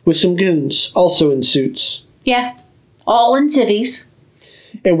 With some goons, also in suits. Yeah. All in civvies.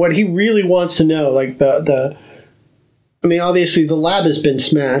 And what he really wants to know, like I mean, obviously the lab has been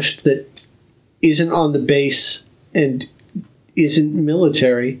smashed that isn't on the base and isn't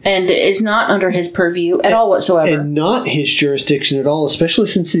military. And is not under his purview at all whatsoever. And not his jurisdiction at all, especially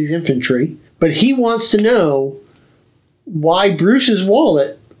since he's infantry. But he wants to know why Bruce's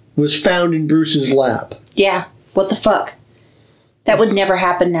wallet was found in Bruce's lab. Yeah. What the fuck? That would never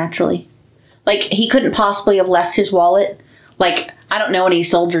happen naturally. Like, he couldn't possibly have left his wallet. Like, I don't know any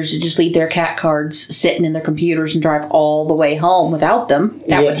soldiers who just leave their cat cards sitting in their computers and drive all the way home without them.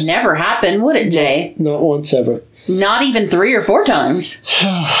 That would never happen, would it, Jay? Not once ever. Not even 3 or 4 times.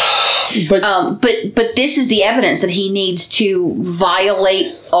 But this is the evidence that he needs to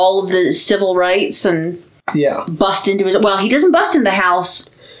violate all of the civil rights and bust into his... Well, he doesn't bust in the house.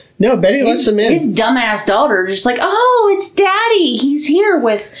 No, Betty lets him in. His dumbass daughter just like, oh, it's Daddy. He's here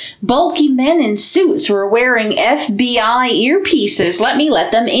with bulky men in suits who are wearing FBI earpieces.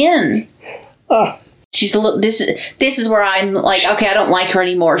 Let them in. She's a little. This is where I'm like, okay, I don't like her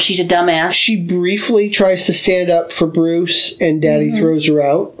anymore. She's a dumbass. She briefly tries to stand up for Bruce, and Daddy throws her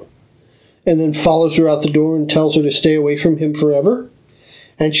out, and then follows her out the door and tells her to stay away from him forever.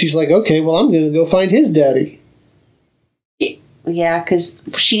 And she's like, okay, well, I'm going to go find his daddy. Yeah, because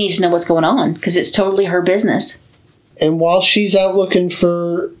she needs to know what's going on, because it's totally her business. And while she's out looking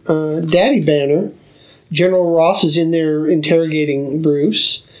for Daddy Banner, General Ross is in there interrogating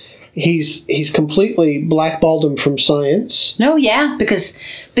Bruce. He's completely blackballed him from science. No, yeah, because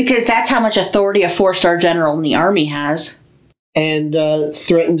that's how much authority a 4-star general in the Army has. And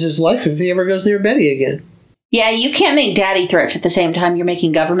threatens his life if he ever goes near Betty again. Yeah, you can't make daddy threats at the same time you're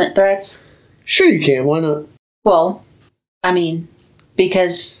making government threats. Sure you can, why not? Well, I mean,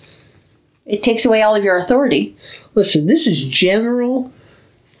 because it takes away all of your authority. Listen, this is General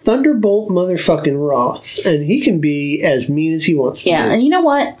Thunderbolt motherfucking Ross, and he can be as mean as he wants to be. Yeah, and you know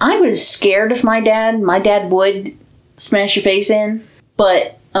what? I was scared of my dad. My dad would smash your face in,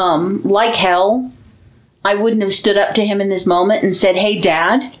 but like hell, I wouldn't have stood up to him in this moment and said, hey,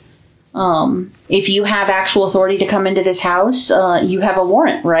 Dad, if you have actual authority to come into this house, you have a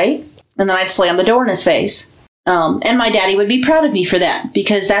warrant, right? And then I'd slam the door in his face. And my daddy would be proud of me for that,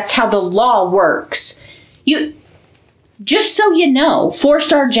 because that's how the law works. Just so you know,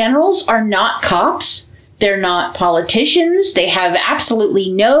 4-star generals are not cops. They're not politicians. They have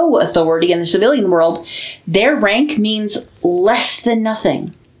absolutely no authority in the civilian world. Their rank means less than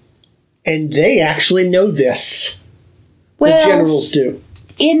nothing. And they actually know this. Well, the generals do.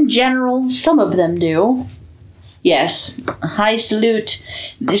 In general, some of them do. Yes, high salute.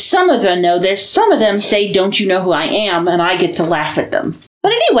 Some of them know this. Some of them say, don't you know who I am? And I get to laugh at them.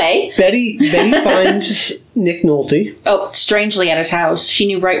 But anyway. Betty finds Nick Nolte. Oh, strangely at his house. She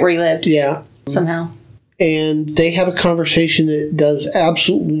knew right where he lived. Yeah. Somehow. and they have a conversation that does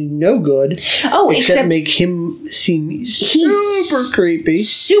absolutely no good. Oh, except make him seem super creepy.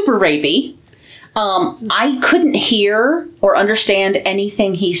 Super rapey. I couldn't hear or understand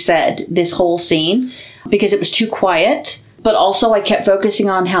anything he said this whole scene because it was too quiet. But also I kept focusing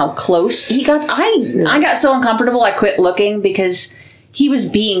on how close he got. I got so uncomfortable I quit looking because he was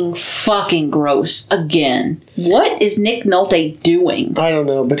being fucking gross again. What is Nick Nolte doing? I don't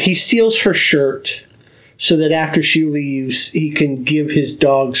know, but he steals her shirt so that after she leaves, he can give his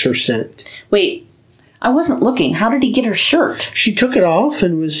dogs her scent. Wait, I wasn't looking. How did he get her shirt? She took it off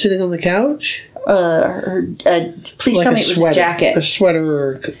and was sitting on the couch. Please tell me it was a jacket. A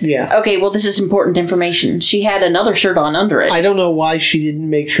sweater, yeah. Okay, well, this is important information. She had another shirt on under it. I don't know why she didn't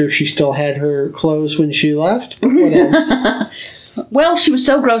make sure she still had her clothes when she left, but what else? Well, she was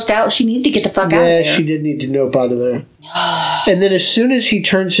so grossed out, she needed to get the fuck out of there. Yeah, she did need to nope out of there. And then as soon as he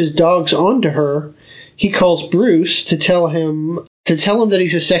turns his dogs onto her, he calls Bruce to tell him that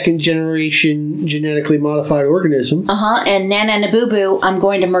he's a second-generation genetically modified organism. And Nana Naboo, I'm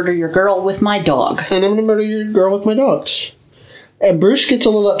going to murder your girl with my dog. And I'm going to murder your girl with my dogs. And Bruce gets a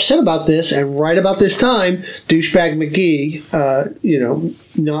little upset about this, and right about this time, douchebag McGee,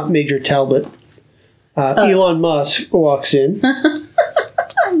 not Major Talbot, Elon Musk walks in.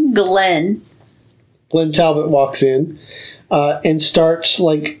 Glenn Talbot walks in and starts,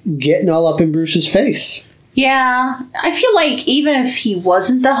 getting all up in Bruce's face. Yeah, I feel like even if he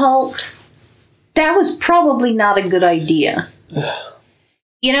wasn't the Hulk, that was probably not a good idea.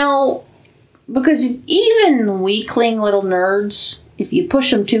 Because even weakling little nerds, if you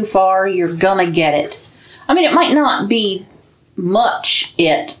push them too far, you're gonna get it. I mean, it might not be much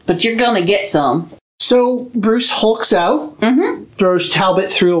but you're gonna get some. So Bruce hulks out, throws Talbot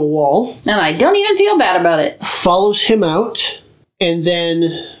through a wall. And I don't even feel bad about it. Follows him out, and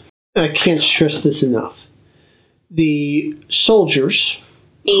then, I can't stress this enough, the soldiers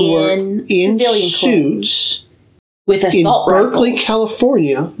who are in suits with assault in Berkeley, rifles.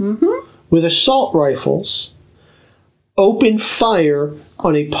 California, with assault rifles, open fire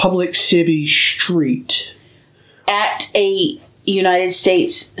on a public city street. At a United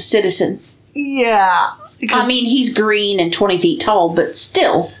States citizen. Yeah. I mean, he's green and 20 feet tall, but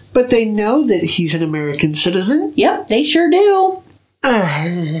still. But they know that he's an American citizen. Yep, they sure do.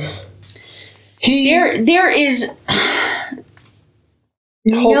 There is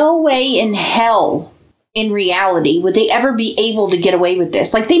no way in hell, in reality, would they ever be able to get away with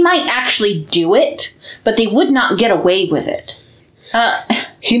this. They might actually do it, but they would not get away with it.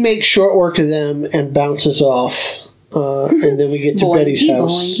 He makes short work of them and bounces off. And then we get to Betty's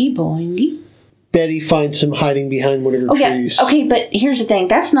house. Boingy. Betty finds him hiding behind one of her trees. Okay, but here's the thing.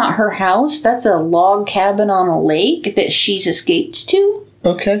 That's not her house. That's a log cabin on a lake that she's escaped to.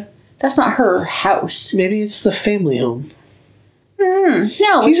 Okay. That's not her house. Maybe it's the family home.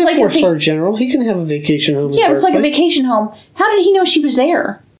 No, he's a four-star general. He can have a vacation home. Yeah, it's like a vacation home. How did he know she was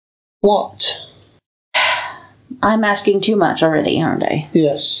there? What? I'm asking too much already, aren't I?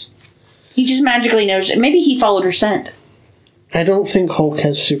 Yes. He just magically knows. Maybe he followed her scent. I don't think Hulk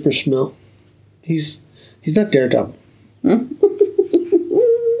has super smell. He's not Daredevil.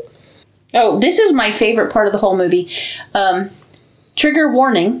 Oh, this is my favorite part of the whole movie. Trigger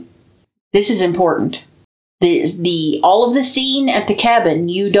warning. This is important. All of the scene at the cabin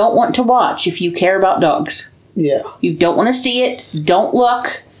you don't want to watch if you care about dogs. Yeah. You don't want to see it. Don't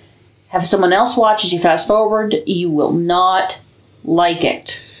look. Have someone else watch as you fast forward. You will not like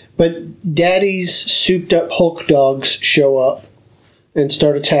it. But Daddy's souped up Hulk dogs show up and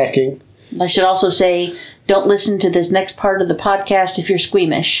start attacking. I should also say, don't listen to this next part of the podcast if you're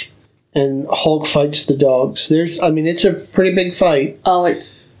squeamish. And Hulk fights the dogs. It's a pretty big fight. Oh,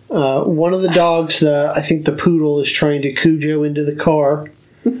 it's... one of the dogs, I think the poodle, is trying to Cujo into the car.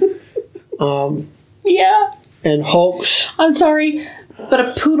 Yeah. And Hulk's... I'm sorry, but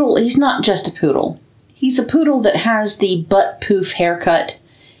a poodle, he's not just a poodle. He's a poodle that has the butt poof haircut.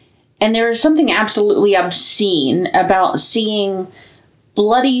 And there is something absolutely obscene about seeing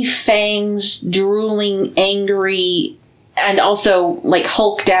bloody fangs, drooling, angry, and also,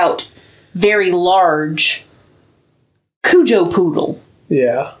 hulked out, very large Cujo poodle.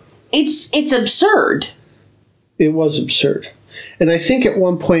 Yeah. It's absurd. It was absurd. And I think at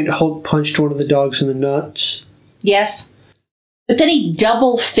one point Hulk punched one of the dogs in the nuts. Yes. But then he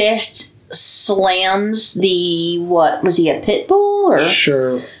double fist slams was he a pit bull? Or?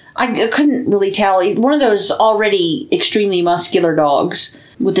 Sure. I couldn't really tell. One of those already extremely muscular dogs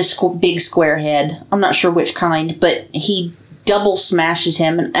with this big square head. I'm not sure which kind, but he double smashes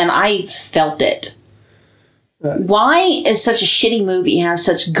him, and I felt it. Why is such a shitty movie have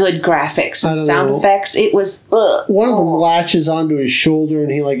such good graphics and don't sound know. effects? It was... One of them latches onto his shoulder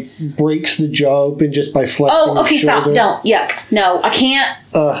and he like breaks the jaw open just by flexing Oh, okay, his stop. shoulder. No, yuck. No, I can't.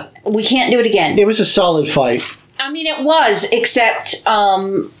 We can't do it again. It was a solid fight. I mean, it was, except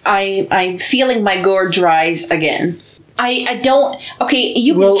I'm feeling my gorge rise again. I don't... Okay,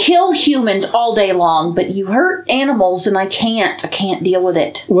 you can kill humans all day long, but you hurt animals and I can't deal with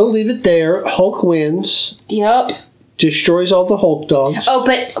it. We'll leave it there. Hulk wins. Yep. Destroys all the Hulk dogs. Oh,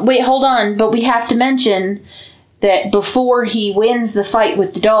 but wait, hold on. But we have to mention that before he wins the fight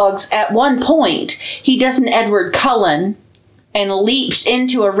with the dogs, at one point, he does an Edward Cullen and leaps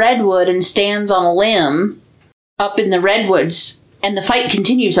into a redwood and stands on a limb up in the redwoods, and the fight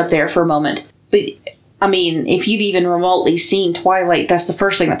continues up there for a moment. But, I mean, if you've even remotely seen Twilight, that's the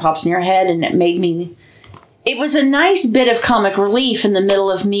first thing that pops in your head, and it made me... It was a nice bit of comic relief in the middle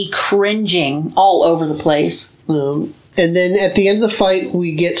of me cringing all over the place. And then at the end of the fight,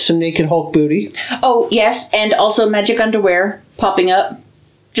 we get some naked Hulk booty. Oh, yes, and also magic underwear popping up.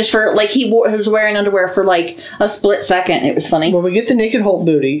 Just for, like, he was wearing underwear for, like, a split second. It was funny. Well, we get the naked Hulk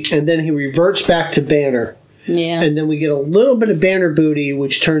booty, and then he reverts back to Banner. Yeah. And then we get a little bit of Banner booty,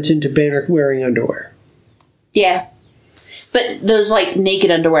 which turns into Banner wearing underwear. Yeah. But those, like,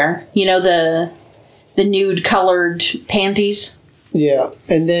 naked underwear. You know, the nude-colored panties? Yeah.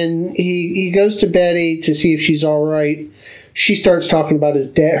 And then he goes to Betty to see if she's all right. She starts talking about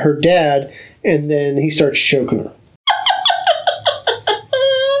her dad, and then he starts choking her.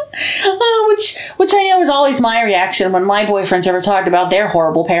 Which I know is always my reaction when my boyfriends ever talked about their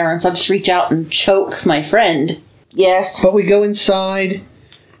horrible parents. I'll just reach out and choke my friend. Yes. But we go inside,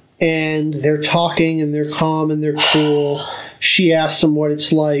 and they're talking, and they're calm, and they're cool. She asks him what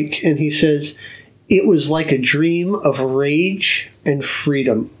it's like, and he says, it was like a dream of rage and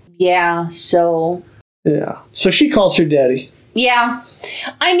freedom. Yeah, so... Yeah. So she calls her daddy. Yeah.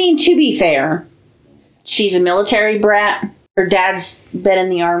 I mean, to be fair, she's a military brat. Her dad's been in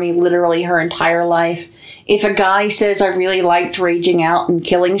the army literally her entire life. If a guy says, I really liked raging out and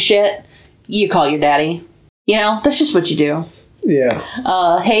killing shit, you call your daddy. You know, that's just what you do.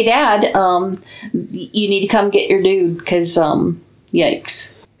 Yeah. Hey, Dad, you need to come get your dude, because,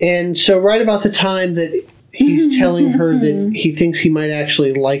 yikes. And so right about the time that he's telling her that he thinks he might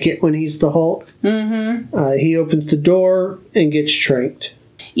actually like it when he's the Hulk, he opens the door and gets tranked.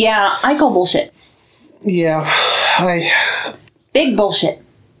 Yeah, I call bullshit. Yeah, Big bullshit.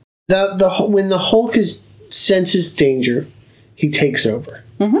 When the Hulk senses danger, he takes over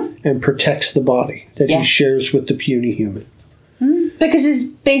and protects the body that he shares with the puny human. Because it's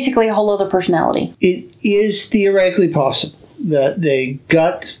basically a whole other personality. It is theoretically possible that they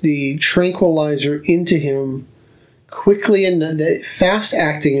got the tranquilizer into him quickly and fast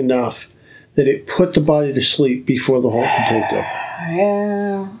acting enough that it put the body to sleep before the Hulk could take over.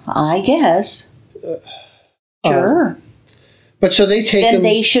 Yeah, I guess. Sure. But so they take him. Then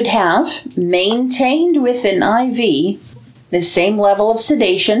they should have maintained with an IV the same level of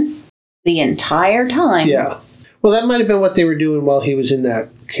sedation the entire time. Yeah. Well, that might have been what they were doing while he was in that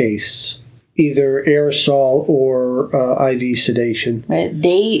case. Either aerosol or IV sedation.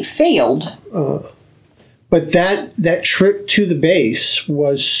 They failed. But that trip to the base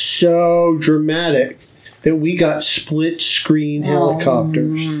was so dramatic that we got split screen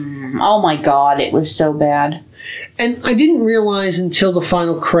helicopters. Oh my God, it was so bad. And I didn't realize until the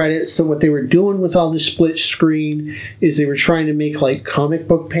final credits that what they were doing with all the split screen is they were trying to make like comic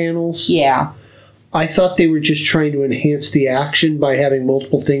book panels. Yeah. I thought they were just trying to enhance the action by having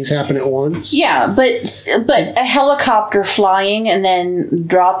multiple things happen at once. Yeah, but a helicopter flying and then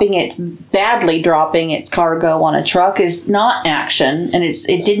badly dropping its cargo on a truck is not action, and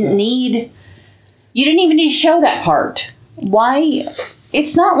it didn't need. You didn't even need to show that part. Why?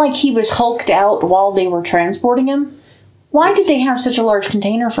 It's not like he was hulked out while they were transporting him. Why did they have such a large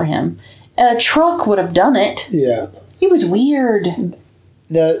container for him? A truck would have done it. Yeah. It was weird.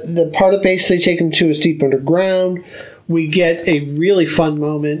 The part of base they take him to is deep underground. We get a really fun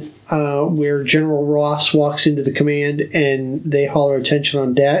moment where General Ross walks into the command and they holler attention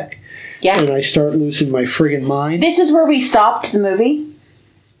on deck. Yeah. And I start losing my friggin' mind. This is where we stopped the movie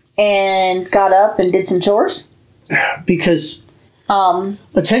and got up and did some chores. Because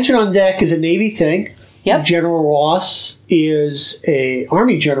attention on deck is a Navy thing. Yep. General Ross is a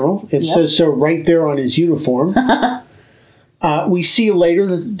Army general. It says so right there on his uniform. We see later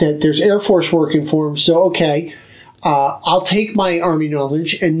that there's Air Force working for him. So, okay, I'll take my Army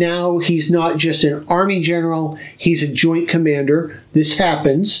knowledge. And now he's not just an Army general. He's a joint commander. This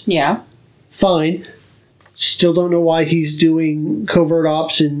happens. Yeah. Fine. Still don't know why he's doing covert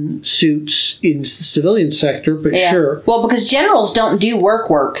ops in suits in the civilian sector, but sure. Well, because generals don't do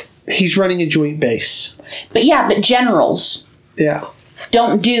work. He's running a joint base. But generals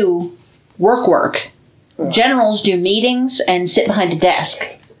don't do work. Generals do meetings and sit behind a desk.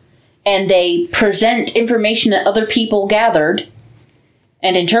 And they present information that other people gathered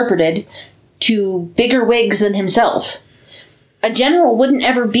and interpreted to bigger wigs than himself. A general wouldn't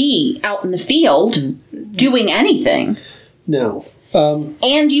ever be out in the field doing anything. No.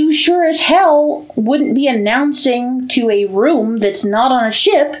 And you sure as hell wouldn't be announcing to a room that's not on a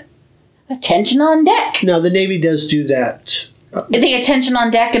ship, attention on deck. No, the Navy does do that. Is the attention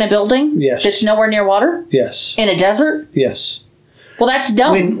on deck in a building? Yes. That's nowhere near water? Yes. In a desert? Yes. Well, that's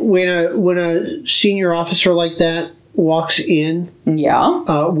dumb. When a senior officer like that walks in,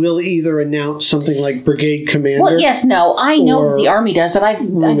 we'll either announce something like brigade commander. Well, yes, no, I know that the Army does it.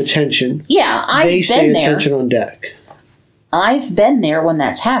 Room attention. Yeah, I've they been say there. Attention on deck. I've been there when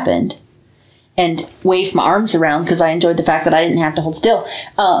that's happened, and waved my arms around because I enjoyed the fact that I didn't have to hold still.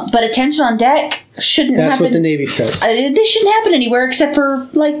 But attention on deck shouldn't happen. That's what the Navy says. This shouldn't happen anywhere except for,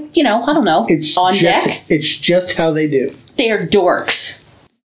 I don't know, on deck. It's just how they do. They're dorks.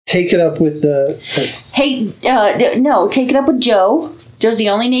 Take it up with the... Hey, no, take it up with Joe. Joe's the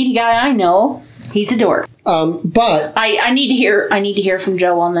only Navy guy I know. He's a dork. But... I need to hear from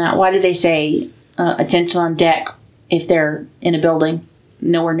Joe on that. Why do they say attention on deck if they're in a building,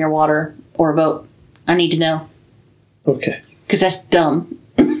 nowhere near water, or a boat? I need to know. Okay. Because that's dumb.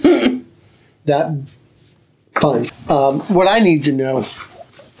 That... Fine. What I need to know...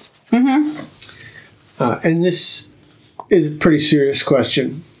 and this is a pretty serious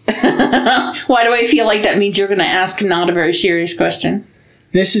question. Why do I feel like that means you're going to ask not a very serious question?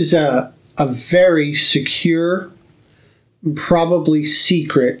 This is a very secure, probably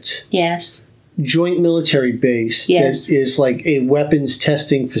secret joint military base that is like a weapons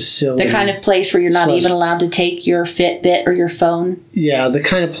testing facility. The kind of place where you're not even allowed to take your Fitbit or your phone. Yeah, the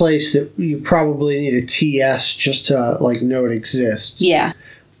kind of place that you probably need a TS just to know it exists. Yeah.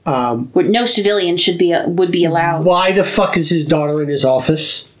 Where no civilian would be allowed. Why the fuck is his daughter in his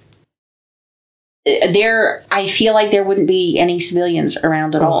office? I feel like there wouldn't be any civilians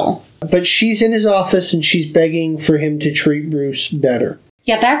around at all. But she's in his office and she's begging for him to treat Bruce better.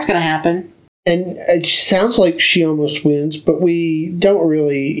 Yeah, that's going to happen. And it sounds like she almost wins, but we don't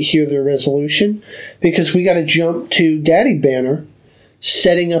really hear the resolution because we got to jump to Daddy Banner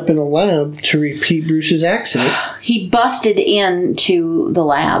setting up in a lab to repeat Bruce's accident. He busted into the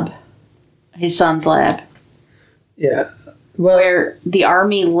lab, his son's lab. Yeah. Well, where the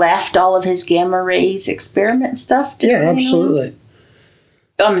Army left all of his gamma rays experiment stuff. Yeah, absolutely.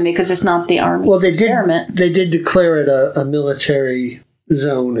 I mean, because it's not the Army experiment. They did declare it a military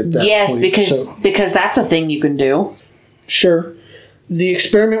zone at that point. Yes, because that's a thing you can do. Sure. The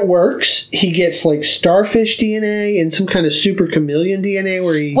experiment works. He gets starfish DNA and some kind of super chameleon DNA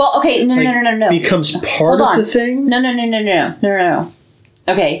where he no. becomes part of the thing. No.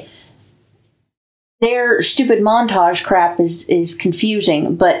 Okay. Their stupid montage crap is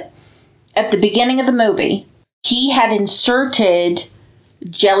confusing, but at the beginning of the movie, he had inserted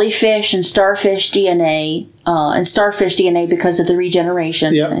jellyfish and starfish DNA, because of the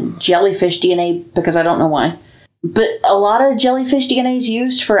regeneration, and jellyfish DNA because I don't know why. But a lot of jellyfish DNA is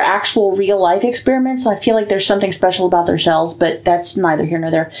used for actual real-life experiments. I feel like there's something special about their cells, but that's neither here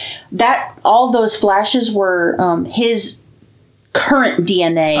nor there. All those flashes were his current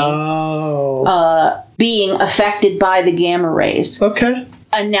DNA being affected by the gamma rays. Okay.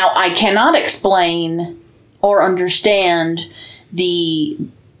 And now I cannot explain or understand he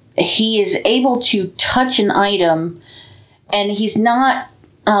is able to touch an item and he's not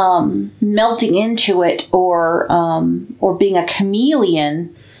melting into it or being a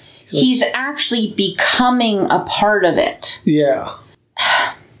chameleon. He's actually becoming a part of it. Yeah.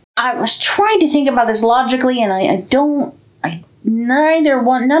 I was trying to think about this logically, and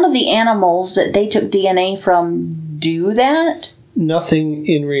none of the animals that they took DNA from do that. Nothing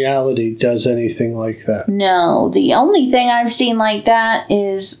in reality does anything like that. No, the only thing I've seen like that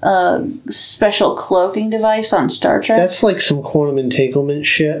is a special cloaking device on Star Trek. That's like some quantum entanglement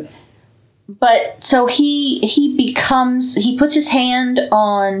shit. But so he puts his hand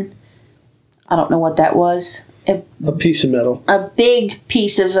on, I don't know what that was. A piece of metal. A big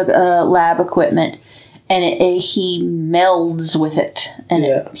piece of lab equipment. And he melds with it, and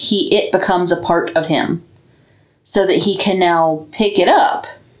it becomes a part of him, so that he can now pick it up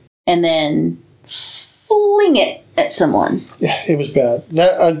and then fling it at someone. Yeah, it was bad.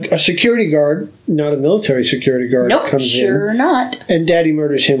 A security guard, not a military security guard, comes in. Sure not. And Daddy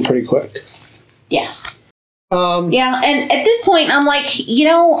murders him pretty quick. Yeah. Yeah, and at this point, I'm like,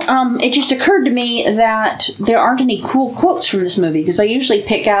 it just occurred to me that there aren't any cool quotes from this movie, because I usually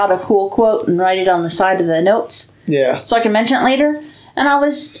pick out a cool quote and write it on the side of the notes. Yeah. So I can mention it later. And I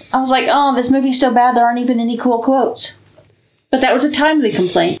was like, oh, this movie's so bad there aren't even any cool quotes. But that was a timely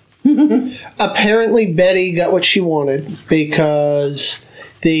complaint. Apparently Betty got what she wanted, because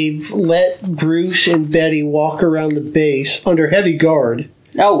they've let Bruce and Betty walk around the base under heavy guard.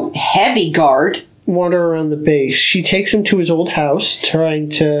 Oh, heavy guard. Wander around the base. She takes him to his old house, trying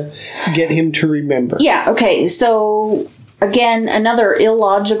to get him to remember. Yeah, okay, so again, another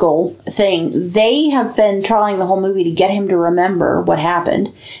illogical thing. They have been trying the whole movie to get him to remember what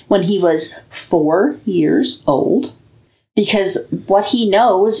happened when he was 4 years old, because what he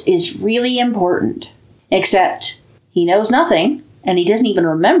knows is really important. Except he knows nothing, and he doesn't even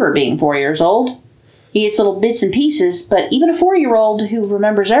remember being 4 years old. He gets little bits and pieces, but even a 4-year-old who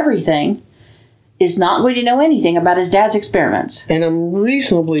remembers everything is not going to know anything about his dad's experiments. And I'm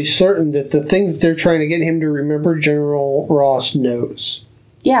reasonably certain that the thing that they're trying to get him to remember, General Ross knows.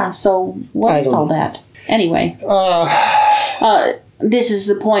 Yeah, so what is all that? Anyway. This is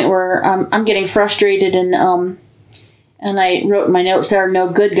the point where I'm getting frustrated, and I wrote in my notes there are no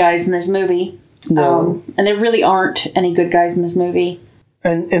good guys in this movie. No. And there really aren't any good guys in this movie.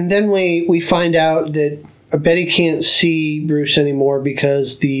 And then we find out that Betty can't see Bruce anymore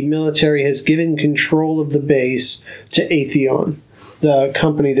because the military has given control of the base to Atheon, the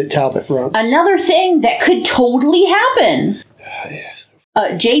company that Talbot runs. Another thing that could totally happen. Yes.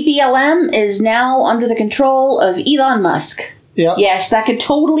 JBLM is now under the control of Elon Musk. Yeah. Yes, that could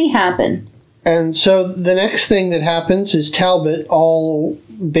totally happen. And so the next thing that happens is Talbot, all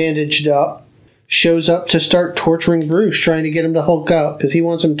bandaged up, shows up to start torturing Bruce, trying to get him to Hulk out, because he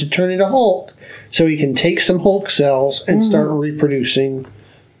wants him to turn into Hulk so he can take some Hulk cells and start reproducing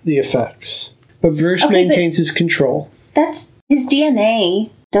the effects. But Bruce maintains his control. That's his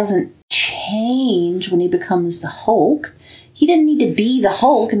DNA doesn't change when he becomes the Hulk. He didn't need to be the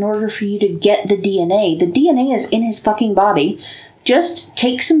Hulk in order for you to get the DNA. The DNA is in his fucking body. Just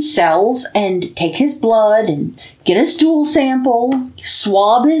take some cells and take his blood and get a stool sample,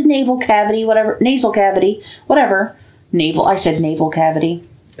 swab his nasal cavity, whatever. I said navel cavity.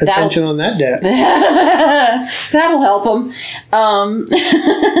 Attention on that, Dad. That'll help him.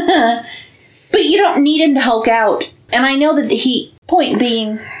 But you don't need him to Hulk out. And I know that point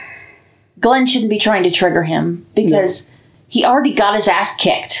being, Glenn shouldn't be trying to trigger him because he already got his ass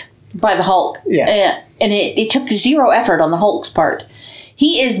kicked by the Hulk. Yeah. And it took zero effort on the Hulk's part.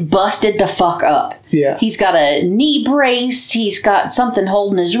 He is busted the fuck up. Yeah. He's got a knee brace. He's got something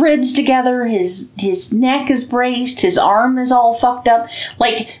holding his ribs together. His neck is braced. His arm is all fucked up.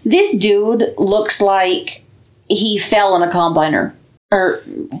 Like, this dude looks like he fell in a combiner.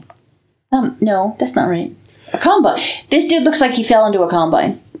 No, that's not right. A combine. This dude looks like he fell into a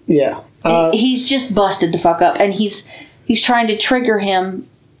combine. Yeah. He's just busted the fuck up. And he's trying to trigger him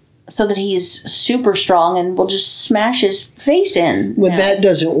so that he's super strong and will just smash his face in. When that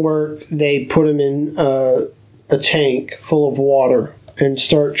doesn't work, they put him in a tank full of water and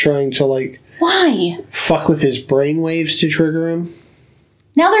start trying to, like... Why? Fuck with his brainwaves to trigger him.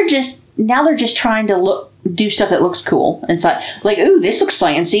 Now they're just trying to do stuff that looks cool inside. Like, ooh, this looks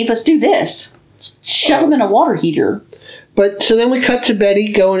sciencey. Let's do this. Shove him in a water heater. But so then we cut to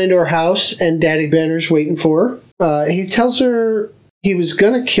Betty going into her house, and Daddy Banner's waiting for her. He tells her he was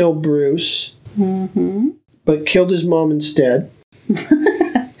going to kill Bruce, but killed his mom instead.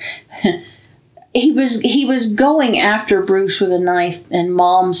 He was going after Bruce with a knife, and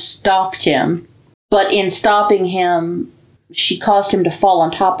Mom stopped him. But in stopping him, she caused him to fall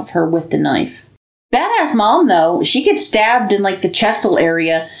on top of her with the knife. Badass Mom, though, she gets stabbed in, like, the chestal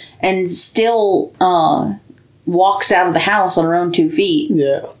area and still walks out of the house on her own 2 feet.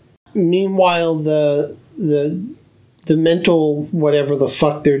 Yeah. Meanwhile, the mental whatever the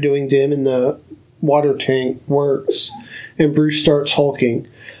fuck they're doing to him in the water tank works, and Bruce starts hulking.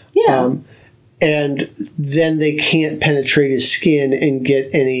 Yeah. And then they can't penetrate his skin and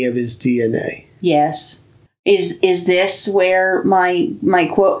get any of his DNA. Yes. Is this where my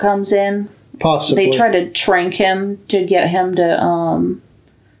quote comes in? Possibly. They try to trank him to get him to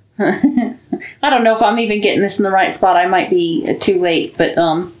I don't know if I'm even getting this in the right spot. I might be too late, but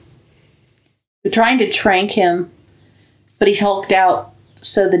they're trying to trank him, but he's hulked out,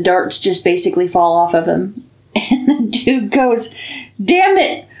 so the darts just basically fall off of him. And the dude goes, "Damn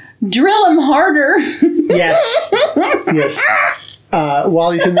it, drill him harder." Yes. Yes.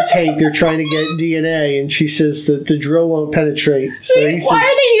 While he's in the tank, they're trying to get DNA, and she says that the drill won't penetrate. So he says, why are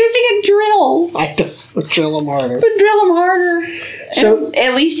they using a drill? I don't drill him harder. But drill him harder. So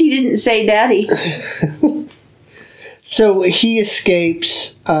at least he didn't say daddy. So he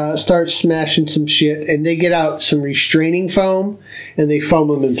escapes, starts smashing some shit, and they get out some restraining foam, and they foam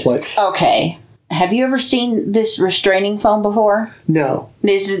him in place. Okay. Have you ever seen this restraining foam before? No.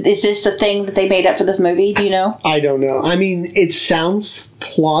 Is this a thing that they made up for this movie? Do you know? I don't know. I mean, it sounds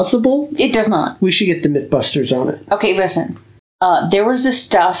plausible. It does not. We should get the Mythbusters on it. Okay, listen. There was this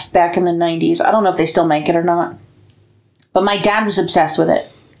stuff back in the 90s. I don't know if they still make it or not. But my dad was obsessed with it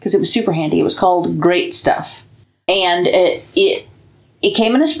because it was super handy. It was called Great Stuff. And it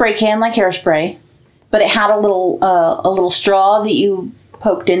came in a spray can like hairspray, but it had a little straw that you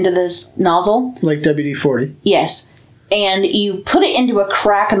poked into this nozzle. Like WD-40. Yes. And you put it into a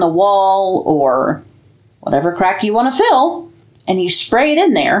crack in the wall or whatever crack you want to fill, and you spray it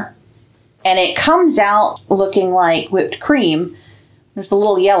in there, and it comes out looking like whipped cream. There's a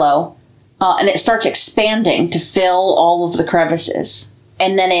little yellow, and it starts expanding to fill all of the crevices.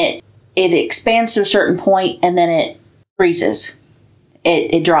 And then it expands to a certain point, and then it freezes.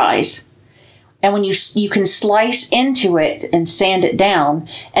 It dries. And when you can slice into it and sand it down,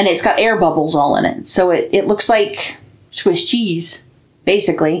 and it's got air bubbles all in it. So it looks like Swiss cheese,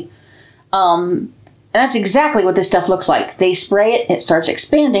 basically. And that's exactly what this stuff looks like. They spray it, it starts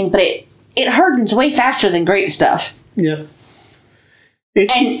expanding, but it hardens way faster than Great Stuff. Yeah.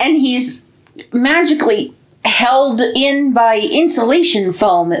 And he's magically held in by insulation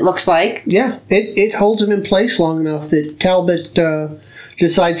foam, it looks like. Yeah, it holds him in place long enough that Talbot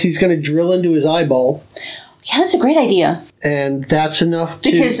decides he's going to drill into his eyeball. Yeah, that's a great idea. And that's enough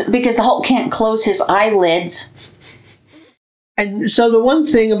to... Because the Hulk can't close his eyelids. And so the one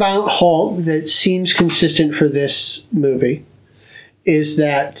thing about Hulk that seems consistent for this movie is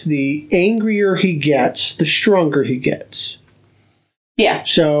that the angrier he gets, the stronger he gets. Yeah.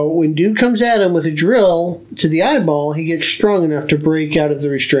 So when dude comes at him with a drill to the eyeball, he gets strong enough to break out of the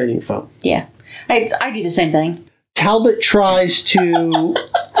restraining foam. Yeah. I do the same thing. Talbot tries to...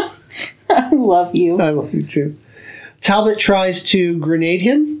 I love you. I love you too. Talbot tries to grenade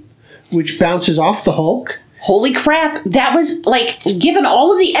him, which bounces off the Hulk. Holy crap. That was, like, given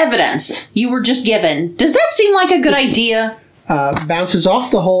all of the evidence you were just given, does that seem like a good idea? Bounces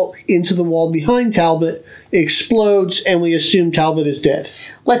off the Hulk into the wall behind Talbot, explodes, and we assume Talbot is dead.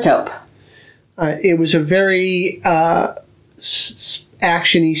 Let's hope. It was a very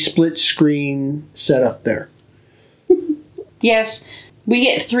action-y split screen setup there. Yes, we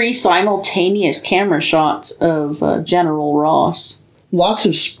get 3 simultaneous camera shots of General Ross. Lots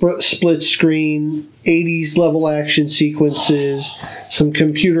of split screen, 80s level action sequences, some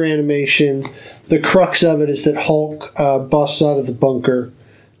computer animation. The crux of it is that Hulk busts out of the bunker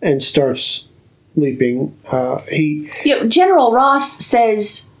and starts leaping. General Ross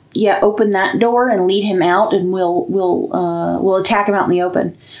says, "Yeah, open that door and lead him out, and we'll attack him out in the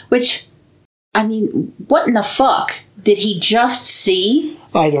open." Which, I mean, what in the fuck did he just see?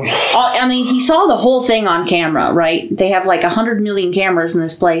 I don't know. I mean, he saw the whole thing on camera, right? They have like 100 million cameras in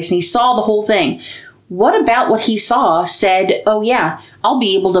this place, and he saw the whole thing. What about what he saw said, oh yeah, I'll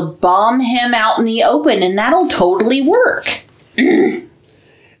be able to bomb him out in the open, and that'll totally work?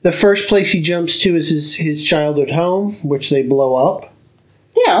 The first place he jumps to is his childhood home, which they blow up.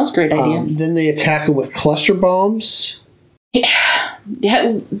 Yeah, that was a great idea. Then they attack him with cluster bombs. Yeah.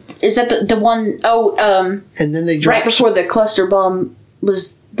 Is that the one? And then they drop right before the cluster bomb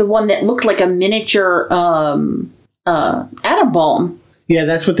was the one that looked like a miniature atom bomb. Yeah,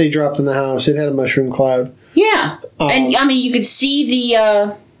 that's what they dropped in the house. It had a mushroom cloud. Yeah, and I mean you could see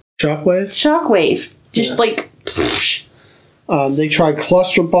the shockwave. Just like. They tried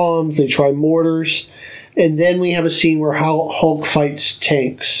cluster bombs. They tried mortars, and then we have a scene where Hulk fights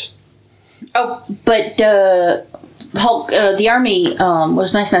tanks. Oh, but Hulk, the army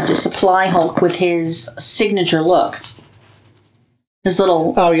was nice enough to supply Hulk with his signature look. His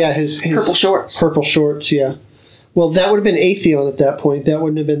little his purple shorts. Purple shorts, yeah. Well, that would have been Atheon at that point. That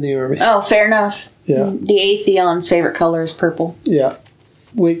wouldn't have been the army. Oh, fair enough. Yeah. The Atheon's favorite color is purple. Yeah.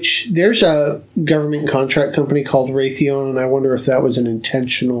 Which, there's a government contract company called Raytheon, and I wonder if that was an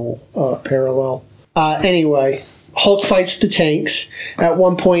intentional parallel. Anyway, Hulk fights the tanks. At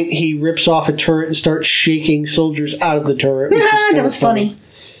one point, he rips off a turret and starts shaking soldiers out of the turret. That was funny.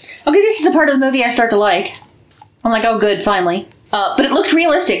 Okay, this is the part of the movie I start to like. I'm like, oh, good, finally. But it looked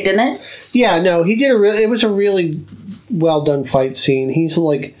realistic, didn't it? Yeah, no, he did it was a really well done fight scene. He's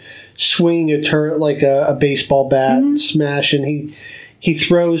like swinging a turret like a baseball bat, smashing. He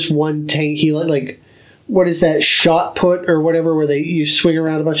throws one tank. He like what is that, shot put or whatever, where you swing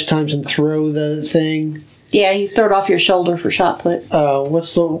around a bunch of times and throw the thing. Yeah, you throw it off your shoulder for shot put.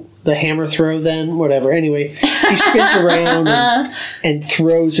 What's the hammer throw then? Whatever. Anyway, he spins around and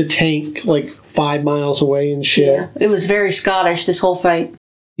throws a tank like 5 miles away and shit. Yeah, it was very Scottish, this whole fight.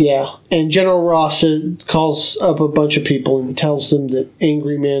 Yeah, and General Ross calls up a bunch of people and tells them that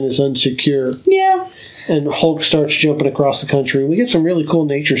Angry Man is unsecure. Yeah. And Hulk starts jumping across the country. We get some really cool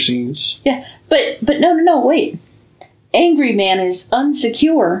nature scenes. Yeah, but no, wait. Angry Man is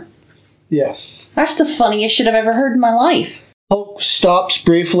unsecure. Yes. That's the funniest shit I've ever heard in my life. Hulk stops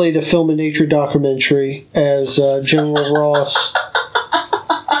briefly to film a nature documentary as General Ross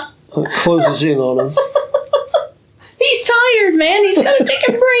closes in on him. He's tired, man. He's got to take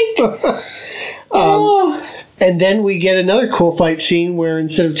a break. And then we get another cool fight scene where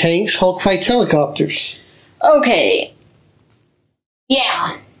instead of tanks, Hulk fights helicopters. Okay.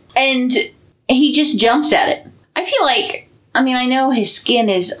 Yeah. And he just jumps at it. I feel like, I mean, I know his skin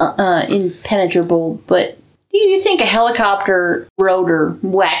is impenetrable, but do you think a helicopter rotor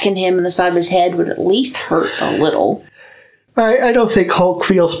whacking him in the side of his head would at least hurt a little? I don't think Hulk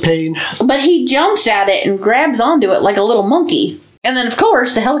feels pain. But he jumps at it and grabs onto it like a little monkey. And then, of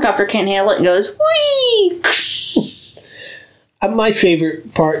course, the helicopter can't handle it and goes, whee! My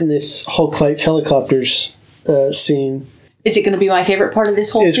favorite part in this Hulk fights helicopters scene... Is it going to be my favorite part of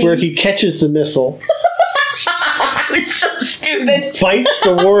this whole scene? Is where he catches the missile. It's so stupid. Bites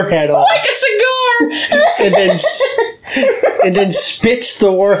the warhead off. Like a cigar! And then spits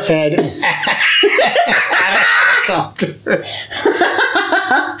the warhead at a helicopter.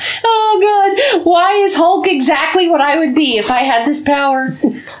 Oh, God. Why is Hulk exactly what I would be if I had this power?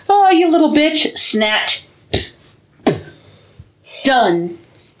 Oh, you little bitch. Snatch. Done.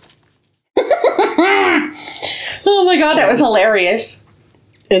 Oh, my God. That was hilarious.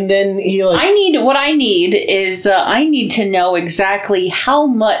 And then he I need to know exactly how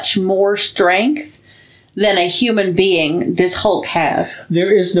much more strength than a human being does Hulk have.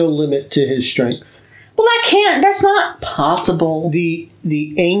 There is no limit to his strength. Well, that's not possible. The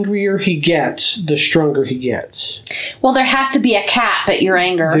angrier he gets, the stronger he gets. Well, there has to be a cap at your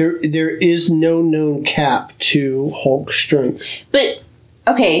anger. There is no known cap to Hulk's strength. But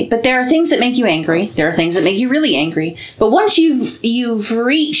there are things that make you angry. There are things that make you really angry. But once you've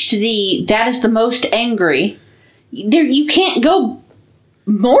reached that is the most angry, you can't go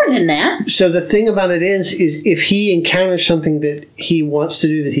more than that. So the thing about it is if he encounters something that he wants to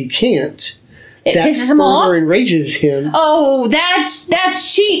do that he can't, it that pisses him off. Further enrages him. Oh,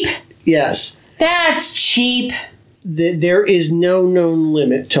 that's cheap. Yes. That's cheap. There is no known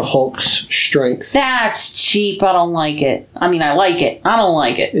limit to Hulk's strength. That's cheap. I don't like it. I mean, I like it. I don't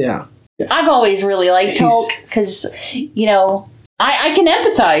like it. Yeah. I've always really liked Hulk because, I can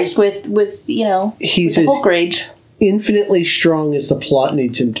empathize with with the Hulk rage. Infinitely strong as the plot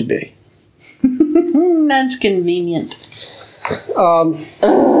needs him to be. That's convenient.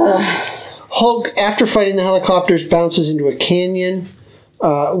 Hulk, after fighting the helicopters, bounces into a canyon,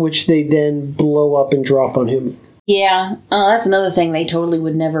 which they then blow up and drop on him. Yeah, that's another thing they totally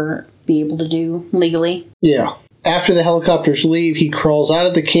would never be able to do legally. Yeah. After the helicopters leave, he crawls out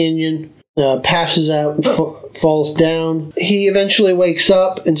of the canyon, passes out, and falls down. He eventually wakes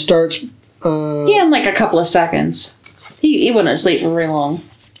up and starts... in like a couple of seconds. He wasn't asleep for very long.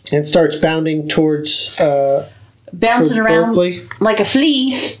 And starts bounding towards... bouncing around Berkeley. Like a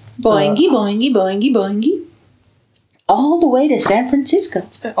flea. Boingy, boingy, boingy, boingy. All the way to San Francisco.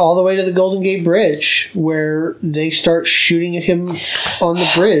 All the way to the Golden Gate Bridge, where they start shooting at him on the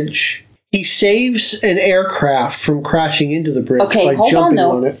bridge. He saves an aircraft from crashing into the bridge by jumping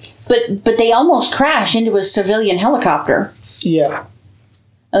on it. But they almost crash into a civilian helicopter. Yeah.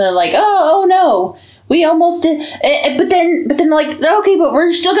 And they're like, oh no, we almost did. But then like, okay, but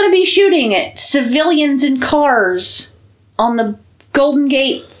we're still going to be shooting at civilians in cars on the Golden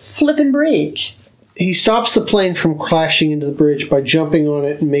Gate flipping bridge. He stops the plane from crashing into the bridge by jumping on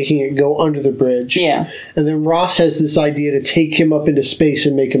it and making it go under the bridge. Yeah. And then Ross has this idea to take him up into space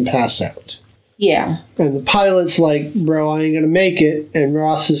and make him pass out. Yeah. And the pilot's like, bro, I ain't going to make it. And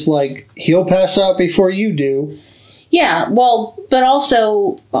Ross is like, he'll pass out before you do. Yeah, well, but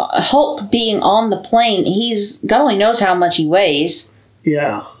also Hulk being on the plane, God only knows how much he weighs.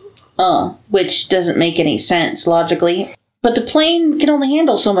 Yeah. Which doesn't make any sense logically. But the plane can only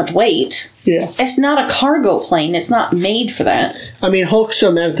handle so much weight. Yeah. It's not a cargo plane. It's not made for that. I mean, Hulk's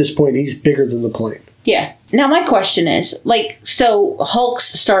so mad at this point, he's bigger than the plane. Yeah. Now, my question is, so Hulk's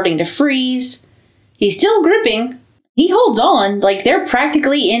starting to freeze. He's still gripping. He holds on. They're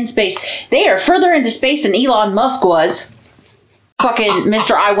practically in space. They are further into space than Elon Musk was. Fucking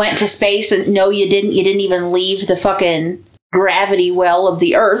Mr. I went to space, and no, you didn't. You didn't even leave the fucking gravity well of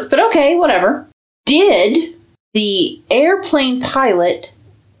the Earth. But okay, whatever. Did the airplane pilot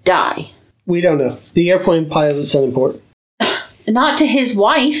die? We don't know. The airplane pilot's unimportant. Not to his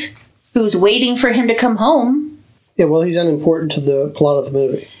wife. who's waiting for him to come home. Yeah, well, he's unimportant to the plot of the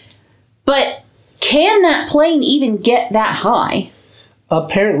movie. But can that plane even get that high?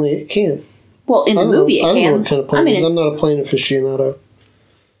 Apparently it can. Well, in the movie it can. I don't know what kind of plane it is. I'm not a plane aficionado.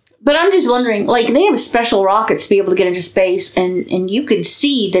 But I'm just wondering, like, they have special rockets to be able to get into space, and you could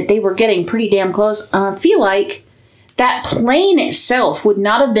see that they were getting pretty damn close. I feel like that plane itself would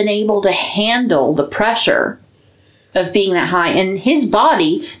not have been able to handle the pressure of being that high. And his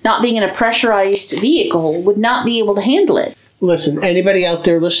body, not being in a pressurized vehicle, would not be able to handle it. Listen, anybody out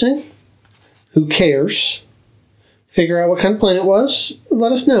there listening who cares, figure out what kind of plane it was,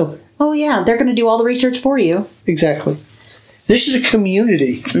 let us know. Oh, yeah, they're going to do all the research for you. Exactly. This is a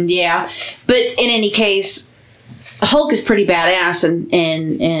community. Yeah, but in any case, Hulk is pretty badass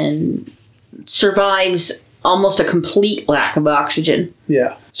and survives almost a complete lack of oxygen.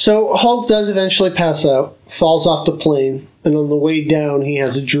 Yeah. So Hulk does eventually pass out, falls off the plane, and on the way down he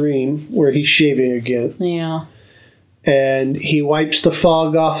has a dream where he's shaving again. Yeah. And he wipes the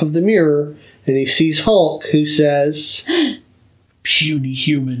fog off of the mirror, and he sees Hulk, who says, "Puny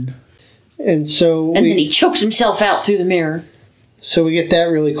human." And then he chokes himself out through the mirror. So we get that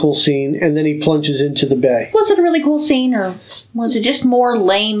really cool scene, and then he plunges into the bay. Was it a really cool scene, or was it just more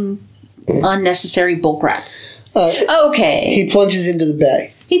lame, unnecessary bullcrap? Okay. He plunges into the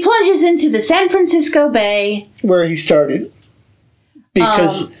bay. He plunges into the San Francisco Bay. Where he started.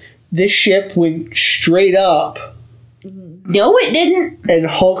 Because this ship went straight up. No, it didn't. And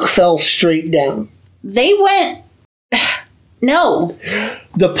Hulk fell straight down. They went... No.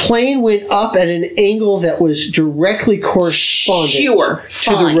 The plane went up at an angle that was directly correspondent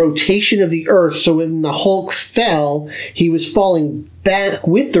to the rotation of the Earth. So when the Hulk fell, he was falling back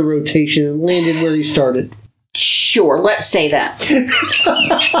with the rotation and landed where he started. Sure, let's say that.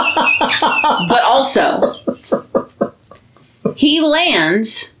 But also, he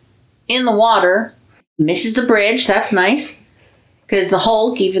lands in the water, misses the bridge. That's nice. Because the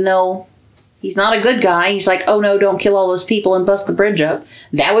Hulk, even though he's not a good guy, he's like, oh no, don't kill all those people and bust the bridge up.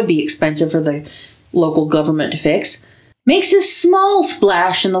 That would be expensive for the local government to fix. Makes a small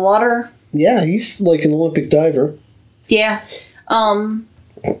splash in the water. Yeah, he's like an Olympic diver. Yeah.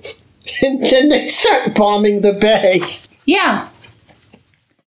 And then they start bombing the bay. Yeah.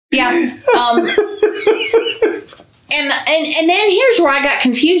 Yeah. And then here's where I got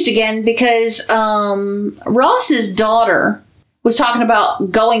confused again, because Ross's daughter was talking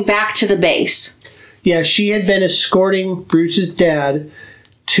about going back to the base. Yeah, she had been escorting Bruce's dad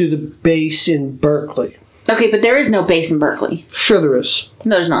to the base in Berkeley. Okay, but there is no base in Berkeley. Sure there is.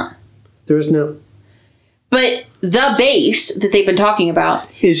 No, there's not. There is no. But the base that they've been talking about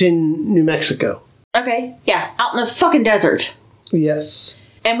is in New Mexico. Okay, yeah, out in the fucking desert. Yes.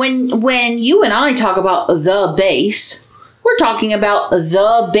 And when you and I talk about the base, we're talking about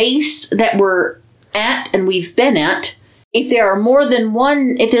the base that we're at and we've been at. If there's more than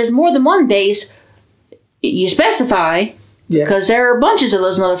one base, you specify. Yes. Because there are bunches of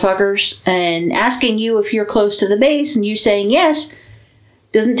those motherfuckers, and asking you if you're close to the base and you saying yes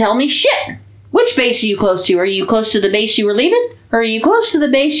doesn't tell me shit. Which base are you close to? Are you close to the base you were leaving? Or are you close to the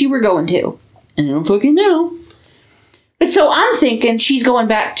base you were going to? I don't fucking know. But so I'm thinking she's going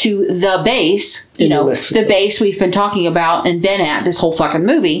back to the base, the base we've been talking about and been at this whole fucking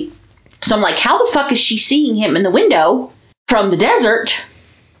movie. So I'm like, how the fuck is she seeing him in the window from the desert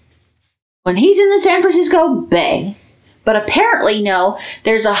when he's in the San Francisco Bay? But apparently, no,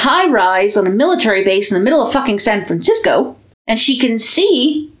 there's a high rise on a military base in the middle of fucking San Francisco, and she can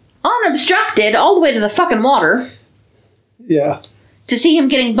see unobstructed all the way to the fucking water. Yeah. To see him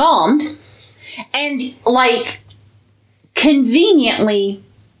getting bombed. And, like, conveniently,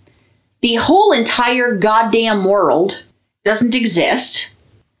 the whole entire goddamn world doesn't exist.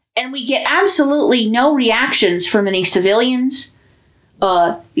 And we get absolutely no reactions from any civilians,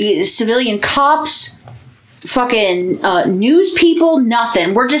 civilian cops, fucking news people,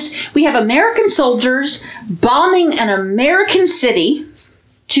 nothing. We have American soldiers bombing an American city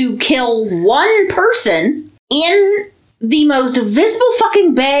to kill one person in the most visible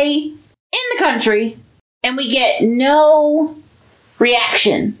fucking bay in the country, and we get no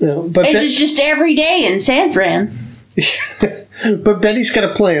reaction. No, but it's just every day in San Fran. But Betty's got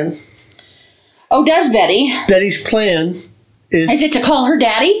a plan. Oh, does Betty? Betty's plan is it to call her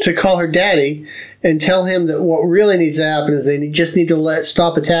daddy? To call her daddy and tell him that what really needs to happen is they just need to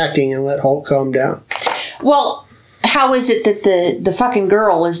stop attacking and let Hulk calm down. Well, how is it that the fucking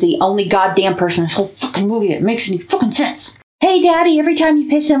girl is the only goddamn person in this whole fucking movie that makes any fucking sense? Hey, Daddy, every time you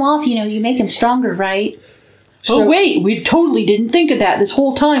piss him off, you make him stronger, right? Oh, wait, we totally didn't think of that this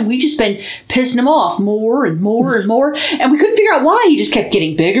whole time. We just been pissing him off more and more and more, and we couldn't figure out why. He just kept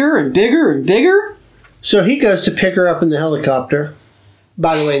getting bigger and bigger and bigger. So he goes to pick her up in the helicopter.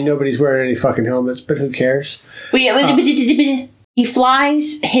 By the way, nobody's wearing any fucking helmets, but who cares? He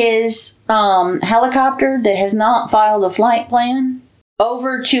flies his helicopter that has not filed a flight plan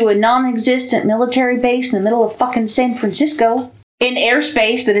over to a non-existent military base in the middle of fucking San Francisco in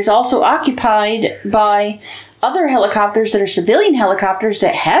airspace that is also occupied by other helicopters that are civilian helicopters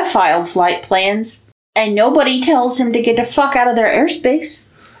that have filed flight plans, and nobody tells him to get the fuck out of their airspace.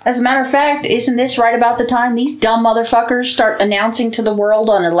 As a matter of fact, isn't this right about the time these dumb motherfuckers start announcing to the world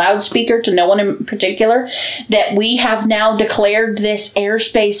on a loudspeaker, to no one in particular, that we have now declared this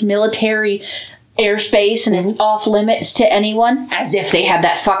airspace military airspace and it's off limits to anyone, as if they had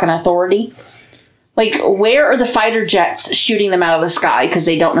that fucking authority? Like, where are the fighter jets shooting them out of the sky because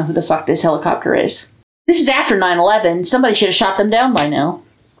they don't know who the fuck this helicopter is? This is after 9/11. Somebody should have shot them down by now.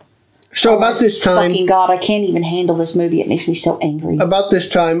 So about this time... Fucking God, I can't even handle this movie. It makes me so angry. About this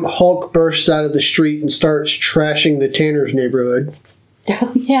time, Hulk bursts out of the street and starts trashing the Tanners neighborhood.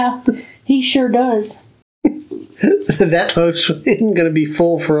 Oh, yeah. He sure does. That house isn't going to be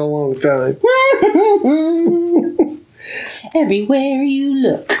full for a long time. Everywhere you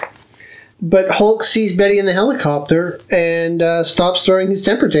look. But Hulk sees Betty in the helicopter and stops throwing his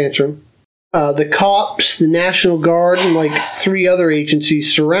temper tantrum. The cops, the National Guard, and like 3 other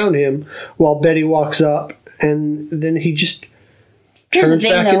agencies surround him while Betty walks up, and then he just turns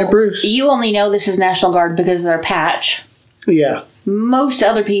back into Bruce. You only know this is National Guard because of their patch. Yeah. Most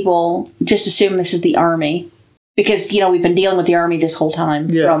other people just assume this is the Army because, we've been dealing with the Army this whole time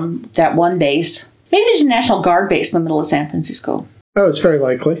from that one base. Maybe there's a National Guard base in the middle of San Francisco. Oh, it's very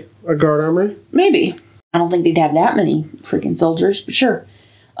likely. A guard armory? Maybe. I don't think they'd have that many freaking soldiers, but sure.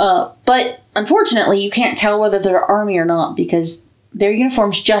 But unfortunately, you can't tell whether they're Army or not because their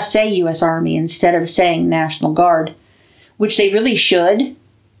uniforms just say U.S. Army instead of saying National Guard, which they really should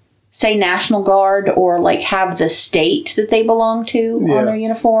say National Guard or like have the state that they belong to on their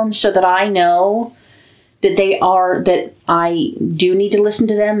uniforms so that I know that that I do need to listen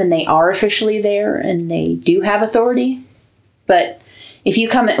to them and they are officially there and they do have authority. But if you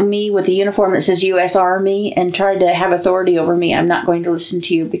come at me with a uniform that says U.S. Army and try to have authority over me, I'm not going to listen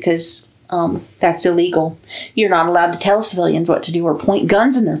to you because that's illegal. You're not allowed to tell civilians what to do or point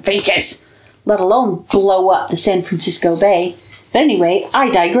guns in their faces, let alone blow up the San Francisco Bay. But anyway, I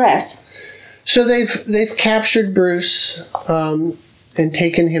digress. So they've captured Bruce and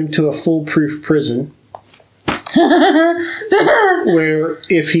taken him to a foolproof prison. Where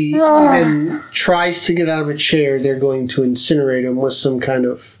if he even tries to get out of a chair, they're going to incinerate him with some kind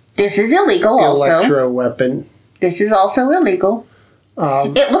of this is illegal electro weapon. This is also illegal.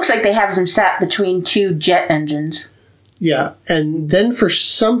 It looks like they have him sat between 2 jet engines. Yeah, and then for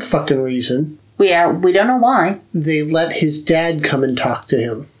some fucking reason... Yeah, we don't know why. They let his dad come and talk to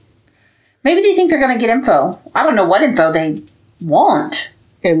him. Maybe they think they're going to get info. I don't know what info they want.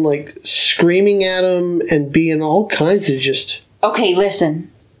 And, like, screaming at him and being all kinds of just... Okay,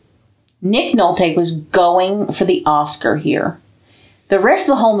 listen. Nick Nolte was going for the Oscar here. The rest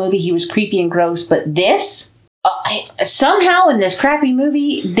of the whole movie, he was creepy and gross, but this... somehow in this crappy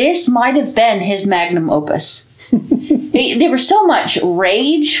movie, this might have been his magnum opus. There was so much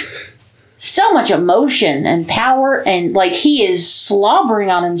rage, so much emotion and power, and, like, he is slobbering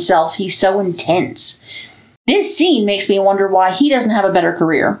on himself. He's so intense. This scene makes me wonder why he doesn't have a better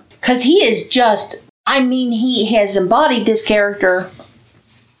career. Because he is just... he has embodied this character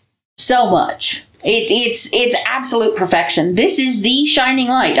so much. It's absolute perfection. This is the shining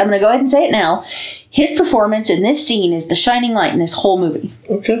light. I'm going to go ahead and say it now. His performance in this scene is the shining light in this whole movie.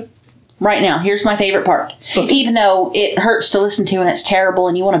 Okay. Right now, here's my favorite part. Okay. Even though it hurts to listen to and it's terrible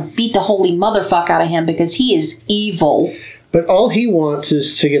and you want to beat the holy motherfuck out of him because he is evil... But all he wants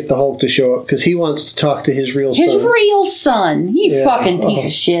is to get the Hulk to show up because he wants to talk to his real son. His real son. You fucking piece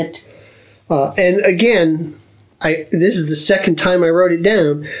of shit. And again, this is the second time I wrote it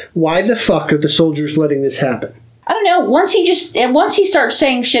down. Why the fuck are the soldiers letting this happen? I don't know. Once he starts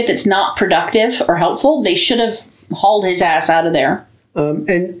saying shit that's not productive or helpful, they should have hauled his ass out of there.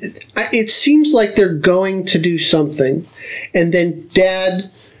 And it seems like they're going to do something, and then Dad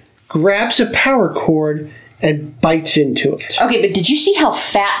grabs a power cord and bites into it. Okay, but did you see how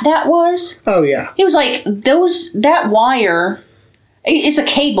fat that was? Oh, yeah. It was like that wire, it's a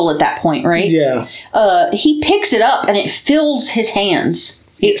cable at that point, right? Yeah. He picks it up and it fills his hands.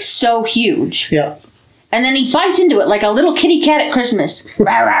 It's so huge. Yeah. And then he bites into it like a little kitty cat at Christmas.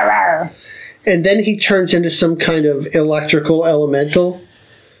 Rawr, rawr, rawr. And then he turns into some kind of electrical elemental.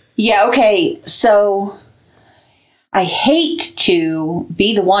 Yeah, okay, so I hate to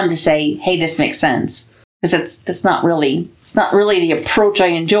be the one to say, hey, this makes sense. Because it's not really the approach I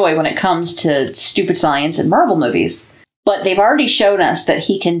enjoy when it comes to stupid science and Marvel movies. But they've already shown us that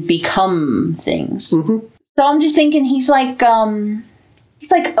he can become things. Mm-hmm. So I'm just thinking he's like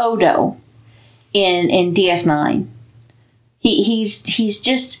Odo in DS9.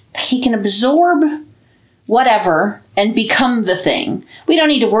 He can absorb whatever and become the thing. We don't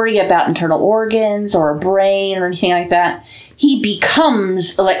need to worry about internal organs or a brain or anything like that. He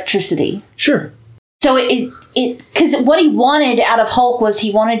becomes electricity. Sure. So because what he wanted out of Hulk was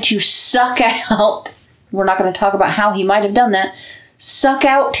he wanted to suck out, we're not going to talk about how he might have done that, suck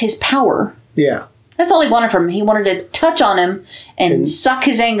out his power. Yeah. That's all he wanted from him. He wanted to touch on him and suck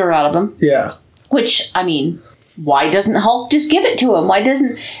his anger out of him. Yeah. Which, I mean, why doesn't Hulk just give it to him?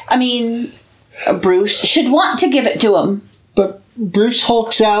 Bruce should want to give it to him. But Bruce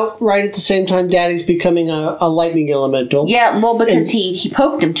hulks out right at the same time Daddy's becoming a lightning elemental. Yeah, well, because he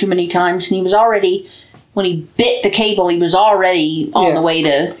poked him too many times, and he was already, when he bit the cable, he was already on the way to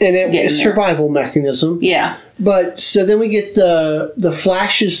and it was a survival mechanism. Yeah. But, so then we get the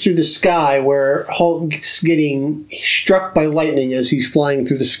flashes through the sky where Hulk's getting struck by lightning as he's flying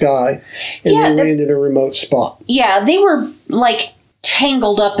through the sky, and they land in a remote spot. Yeah, they were, like,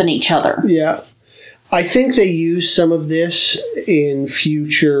 tangled up in each other. Yeah. I think they use some of this in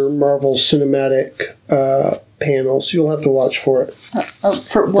future Marvel Cinematic panels. You'll have to watch for it.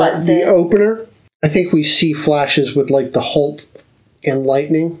 For what? The opener. I think we see flashes with like the Hulk and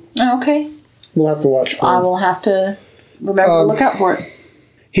lightning. Okay. We'll have to watch for it. I will have to remember to look out for it.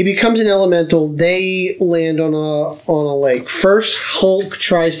 He becomes an elemental. They land on a lake. First, Hulk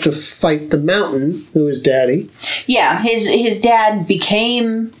tries to fight the Mountain, who is Daddy. Yeah, his dad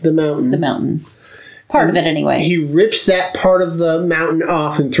became the Mountain. Part of it, anyway. He rips that part of the mountain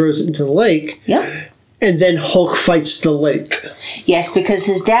off and throws it into the lake. Yep. And then Hulk fights the lake. Yes, because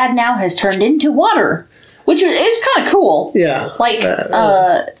his dad now has turned into water, which is kind of cool. Yeah. Like,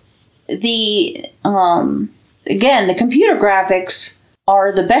 again, the computer graphics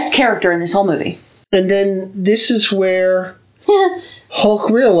are the best character in this whole movie. And then this is where Hulk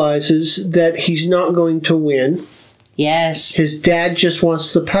realizes that he's not going to win. Yes. His dad just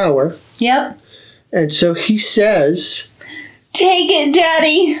wants the power. Yep. And so he says, "Take it,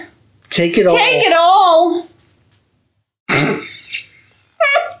 Daddy. Take it all. Take it all."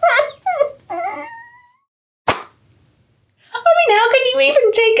 How can you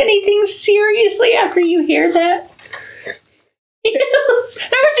even take anything seriously after you hear that? That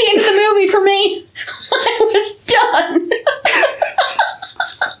was the end of the movie for me. I was done.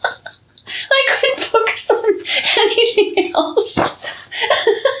 I couldn't focus on anything else.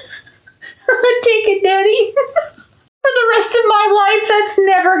 Take it, Daddy. For the rest of my life, that's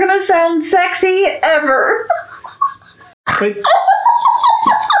never going to sound sexy, ever.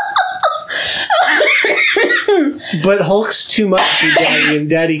 But Hulk's too much for Daddy, and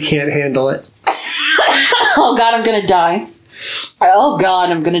Daddy can't handle it. Oh, God, I'm going to die. Oh, God,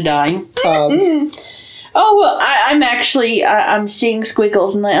 I'm going to die. I'm seeing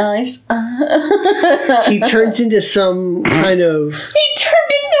squiggles in my eyes. He turns into some kind of... He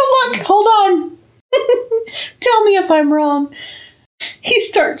turned into, look, hold on. Tell me if I'm wrong. He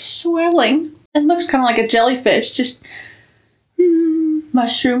starts swelling and looks kind of like a jellyfish, just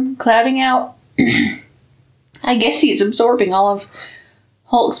mushroom clouding out. I guess he's absorbing all of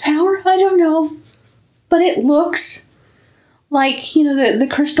Hulk's power. I don't know. But it looks like, the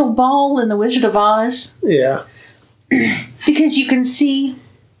crystal ball in The Wizard of Oz. Yeah. Because you can see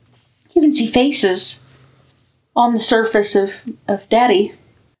faces on the surface of Daddy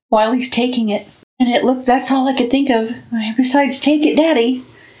while he's taking it. And that's all I could think of, besides take it, Daddy,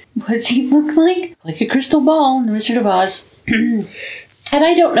 was he look like a crystal ball in The Wizard of Oz. And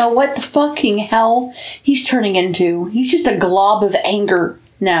I don't know what the fucking hell he's turning into. He's just a glob of anger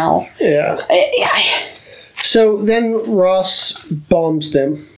now. Yeah. So then Ross bombs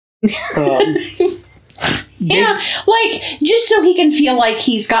them. Yeah, just so he can feel like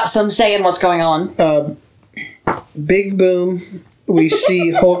he's got some say in what's going on. Big boom. We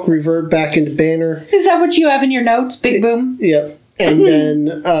see Hulk revert back into Banner. Is that what you have in your notes? Big boom? Yep. And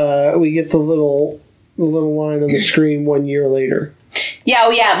then we get the little line on the screen 1 year later. Yeah,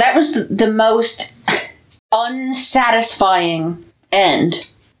 that was the most unsatisfying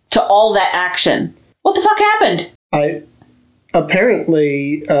end to all that action. What the fuck happened?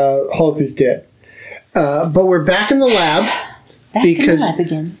 Apparently, Hulk is dead. But we're back in the lab.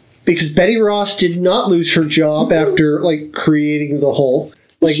 Because Betty Ross did not lose her job after creating the Hulk.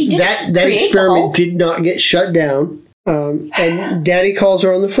 That experiment did not get shut down. And Daddy calls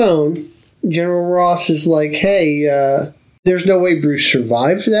her on the phone General Ross is like, hey, there's no way Bruce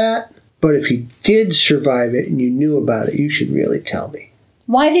survived that, but if he did survive it and you knew about it, you should really tell me.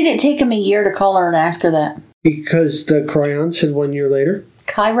 Why did it take him a year to call her and ask her that? Because the Cryon said 1 year later.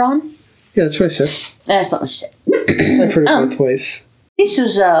 Chiron? Yeah, that's what I said. That's not what she said. I've heard it both ways. This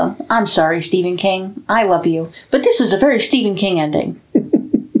was I'm sorry, Stephen King. I love you. But this was a very Stephen King ending.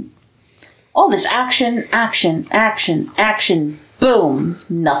 All this action, boom,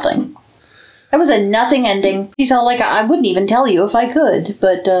 nothing. That was a nothing ending. She's all like, I wouldn't even tell you if I could.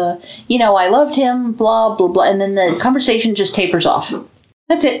 But, I loved him, blah, blah, blah. And then the conversation just tapers off.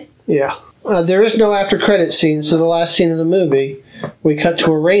 That's it. Yeah. There is no after credit scene, so the last scene of the movie, we cut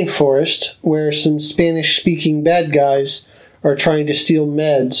to a rainforest where some Spanish-speaking bad guys are trying to steal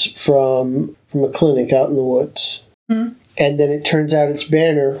meds from a clinic out in the woods. Mm-hmm. And then it turns out it's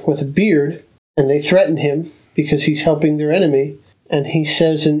Banner with a beard, and they threaten him because he's helping their enemy, and he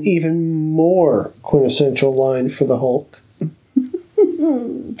says an even more quintessential line for the Hulk.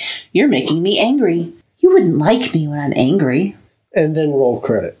 You're making me angry. You wouldn't like me when I'm angry. And then roll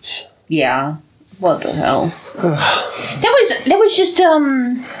credits. Yeah. What the hell? That was just,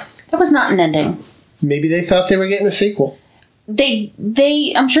 that was not an ending. Maybe they thought they were getting a sequel.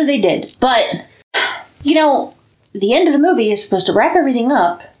 I'm sure they did. But, the end of the movie is supposed to wrap everything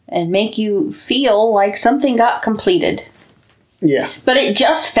up and make you feel like something got completed. Yeah. But it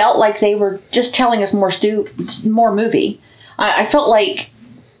just felt like they were just telling us more movie. I felt like,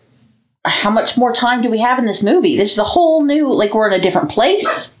 how much more time do we have in this movie? This is a whole new, like, we're in a different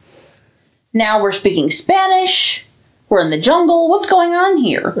place. Now we're speaking Spanish. We're in the jungle. What's going on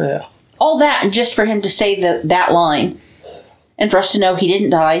here? Yeah. All that, and just for him to say that line. And for us to know he didn't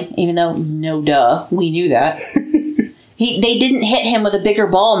die, even though, no duh, we knew that. They didn't hit him with a bigger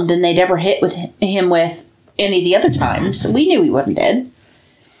bomb than they'd ever hit him with any of the other times. We knew he wasn't dead.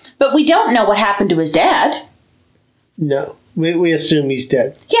 But we don't know what happened to his dad. No. We assume he's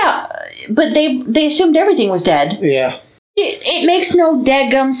dead. Yeah, but they assumed everything was dead. Yeah. It makes no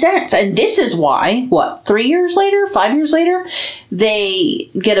dadgum sense. And this is why, 3 years later, 5 years later,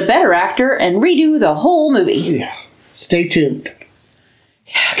 they get a better actor and redo the whole movie. Yeah. Stay tuned.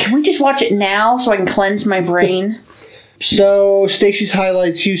 Can we just watch it now so I can cleanse my brain? So, Stacy's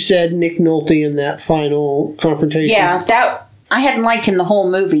highlights, you said Nick Nolte in that final confrontation. Yeah, I hadn't liked him the whole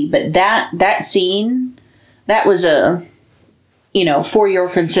movie, but that scene, that was a, for your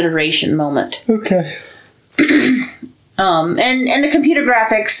consideration moment. Okay. And the computer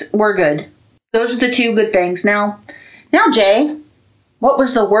graphics were good. Those are the two good things. Now, Jay, what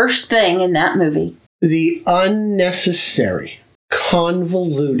was the worst thing in that movie? The unnecessary,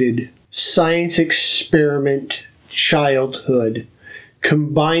 convoluted science experiment childhood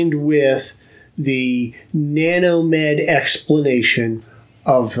combined with the nanomed explanation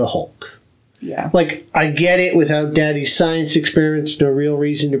of the Hulk. Yeah. Like, I get it, without Daddy's science experiments, no real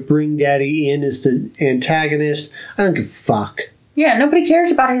reason to bring Daddy in as the antagonist. I don't give a fuck. Yeah, nobody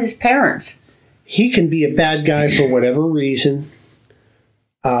cares about his parents. He can be a bad guy for whatever reason.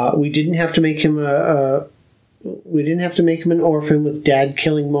 We didn't have to make him an orphan with Dad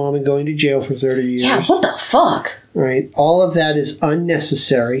killing Mom and going to jail for 30 years. Yeah, what the fuck? Right? All of that is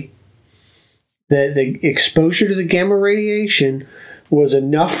unnecessary. The exposure to the gamma radiation was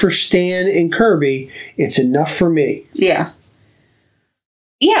enough for Stan and Kirby. It's enough for me. Yeah.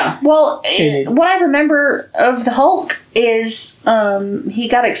 Yeah, well, what I remember of the Hulk is he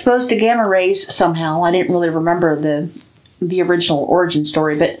got exposed to gamma rays somehow. I didn't really remember the original origin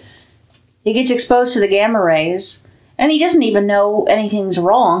story, but he gets exposed to the gamma rays, and he doesn't even know anything's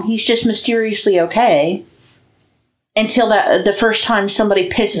wrong. He's just mysteriously okay until the first time somebody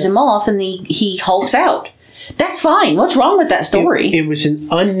pisses him off, and he hulks out. That's fine. What's wrong with that story? It was an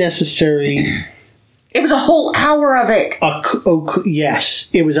unnecessary... It was a whole hour of it. Yes.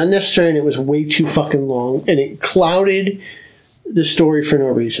 It was unnecessary, and it was way too fucking long, and it clouded the story for no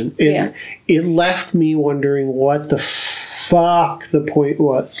reason. It left me wondering what the fuck the point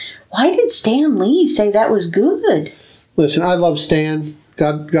was. Why did Stan Lee say that was good? Listen, I love Stan.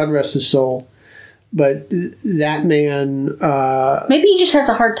 God rest his soul. But that man... maybe he just has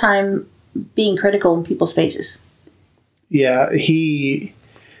a hard time being critical in people's faces. Yeah,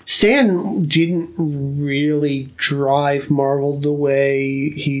 Stan didn't really drive Marvel the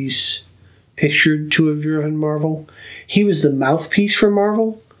way he's pictured to have driven Marvel. He was the mouthpiece for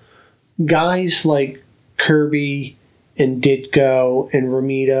Marvel. Guys like Kirby and Ditko and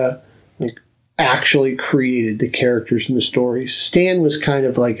Romita actually created the characters and the stories. Stan was kind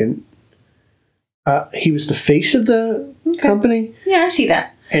of like he was the face of the company. Yeah, I see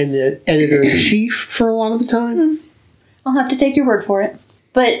that. And the editor-in-chief for a lot of the time. I'll have to take your word for it.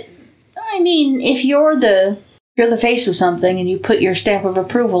 But I mean, if you're the face of something and you put your stamp of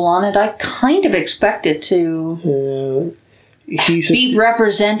approval on it, I kind of expect it to be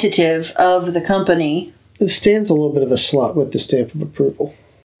representative of the company. Stan's a little bit of a slut with the stamp of approval.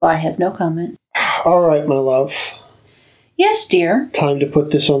 I have no comment. All right, my love. Yes, dear. Time to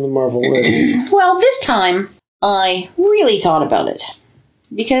put this on the Marvel list. Well, this time I really thought about it.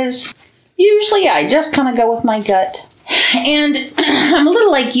 Because usually I just kind of go with my gut. And I'm a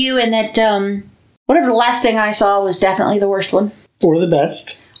little like you in that whatever the last thing I saw was definitely the worst one. Or the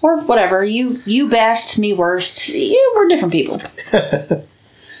best. Or whatever. You best, me worst. We're different people.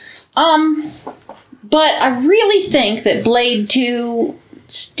 But I really think that Blade 2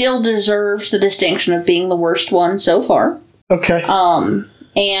 still deserves the distinction of being the worst one so far. Okay.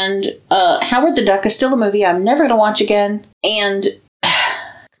 And Howard the Duck is still a movie I'm never going to watch again. And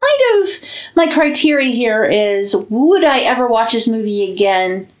kind of my criteria here is, would I ever watch this movie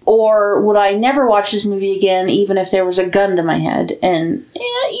again? Or would I never watch this movie again, even if there was a gun to my head? And,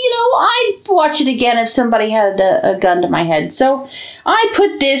 I'd watch it again if somebody had a gun to my head. So I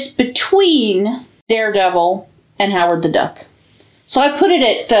put this between Daredevil and Howard the Duck. So I put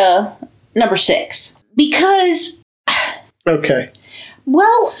it at number 6. Because... Okay.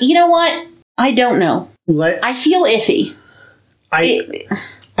 Well, you know what? I don't know. I feel iffy.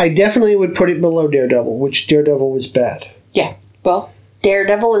 I definitely would put it below Daredevil, which Daredevil was bad. Yeah. Well,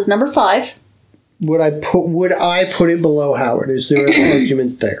 Daredevil is number 5. Would I put it below Howard? Is there an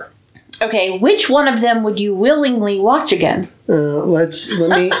argument there? Okay, which one of them would you willingly watch again? Let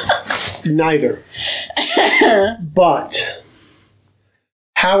me neither. But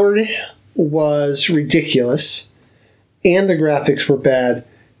Howard was ridiculous, and the graphics were bad,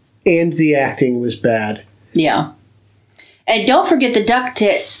 and the acting was bad. Yeah. And don't forget the duck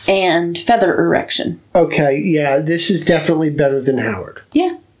tits and feather erection. Okay, yeah, this is definitely better than Howard.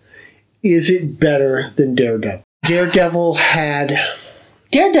 Yeah. Is it better than Daredevil? Daredevil had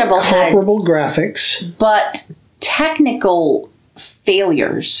comparable graphics, but technical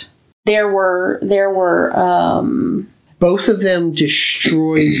failures. There were both of them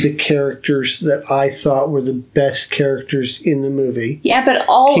destroyed the characters that I thought were the best characters in the movie. Yeah, but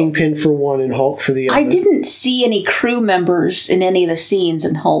Kingpin for one and Hulk for the other. I didn't see any crew members in any of the scenes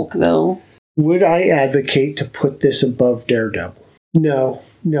in Hulk, though. Would I advocate to put this above Daredevil? No,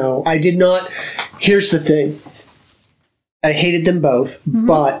 I did not. Here's the thing. I hated them both,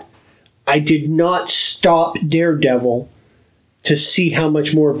 but I did not stop Daredevil to see how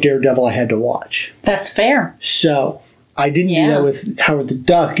much more of Daredevil I had to watch. That's fair. So... I didn't do that with Howard the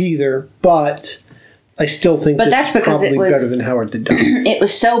Duck either, but I still think that's probably better than Howard the Duck. It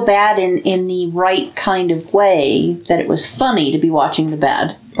was so bad in the right kind of way that it was funny to be watching the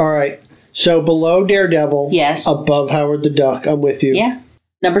bad. All right. So below Daredevil, yes. Above Howard the Duck. I'm with you. Yeah.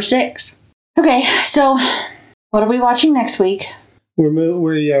 Number 6. Okay, so what are we watching next week?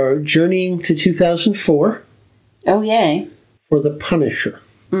 We are journeying to 2004. Oh, yay. For The Punisher.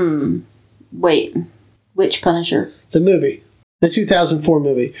 Wait. Which Punisher? The movie. The 2004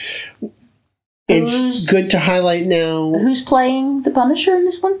 movie. It's good to highlight now. Who's playing the Punisher in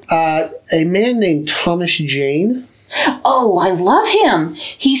this one? A man named Thomas Jane. Oh, I love him.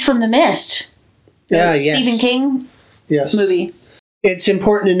 He's from The Mist. Yes. Stephen King movie. It's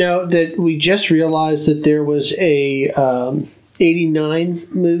important to note that we just realized that there was a 89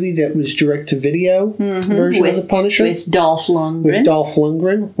 movie that was direct-to-video version of The Punisher. With Dolph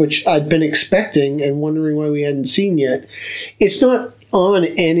Lundgren. Which I'd been expecting and wondering why we hadn't seen yet. It's not on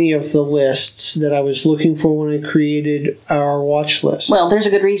any of the lists that I was looking for when I created our watch list. Well, there's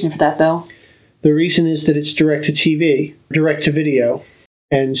a good reason for that, though. The reason is that it's direct-to-video,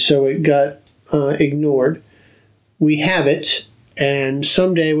 and so it got ignored. We have it, and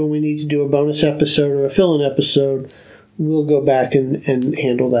someday when we need to do a bonus episode or a fill-in episode, we'll go back and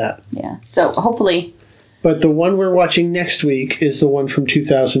handle that. Yeah. So hopefully. But the one we're watching next week is the one from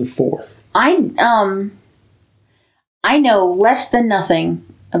 2004. I know less than nothing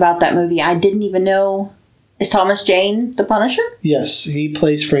about that movie. I didn't even know. Is Thomas Jane the Punisher? Yes, he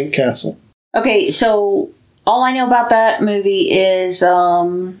plays Frank Castle. Okay, so all I know about that movie is, I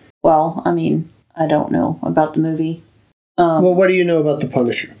don't know about the movie. What do you know about the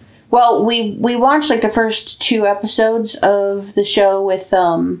Punisher? Well, we watched the first 2 episodes of the show with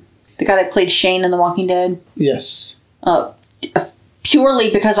the guy that played Shane in The Walking Dead. Yes.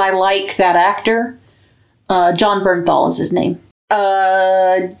 Purely because I like that actor. John Bernthal is his name.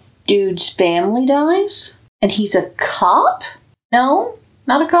 Dude's family dies, and he's a cop? No,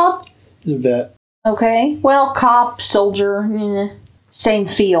 not a cop. He's a vet. Okay, well, cop, soldier, same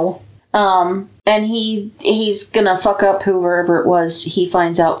feel. And he's gonna fuck up whoever it was he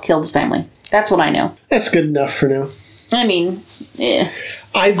finds out killed his family. That's what I know. That's good enough for now. I mean,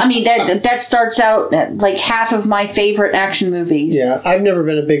 that starts out at like half of my favorite action movies. Yeah, I've never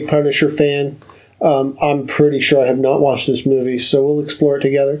been a big Punisher fan. I'm pretty sure I have not watched this movie, so we'll explore it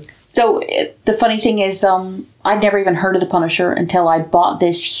together. So the funny thing is, I'd never even heard of the Punisher until I bought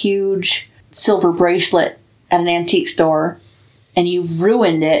this huge silver bracelet at an antique store, and you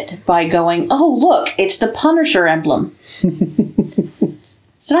ruined it by going, "Oh, look, it's the Punisher emblem."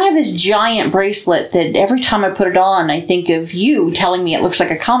 So I have this giant bracelet that every time I put it on, I think of you telling me it looks like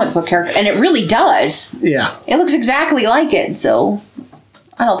a comic book character, and it really does. Yeah. It looks exactly like it, so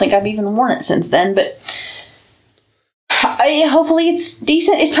I don't think I've even worn it since then, but hopefully it's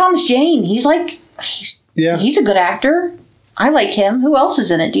decent. It's Thomas Jane. He's a good actor. I like him. Who else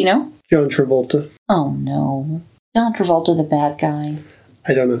is in it? Do you know? John Travolta. Oh, no. John Travolta, the bad guy.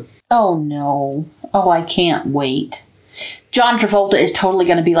 I don't know. Oh, no. Oh, I can't wait. John Travolta is totally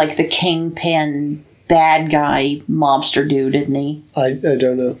going to be like the kingpin bad guy mobster dude, isn't he? I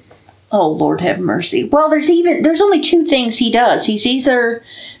don't know. Oh, Lord have mercy. Well, there's only two things he does. He's either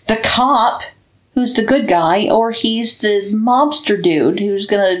the cop, who's the good guy, or he's the mobster dude who's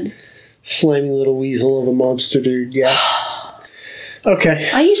going to... Slimy little weasel of a mobster dude, yeah. Okay.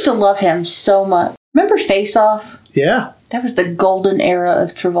 I used to love him so much. Remember Face Off? Yeah. That was the golden era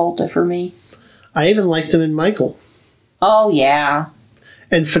of Travolta for me. I even liked him in Michael. Oh, yeah.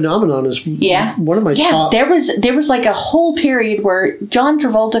 And Phenomenon is one of my top... Yeah, there was like a whole period where John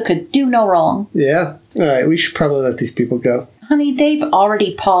Travolta could do no wrong. Yeah. All right, we should probably let these people go. Honey, they've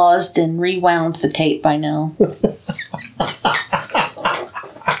already paused and rewound the tape by now.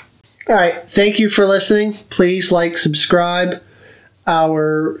 All right, thank you for listening. Please like, subscribe.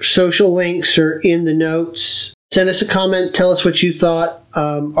 Our social links are in the notes. Send us a comment. Tell us what you thought.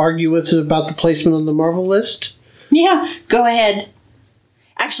 Argue with us about the placement on the Marvel list. Yeah, go ahead.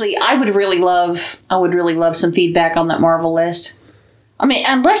 Actually, I would really love some feedback on that Marvel list. I mean,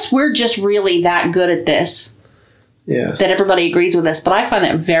 unless we're just really that good at this. Yeah. That everybody agrees with us, but I find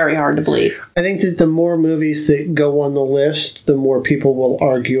that very hard to believe. I think that the more movies that go on the list, the more people will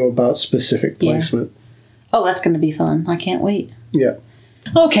argue about specific placement. Yeah. Oh, that's going to be fun. I can't wait. Yeah.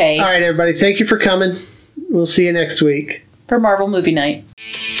 Okay. All right, everybody. Thank you for coming. We'll see you next week. For Marvel Movie Night.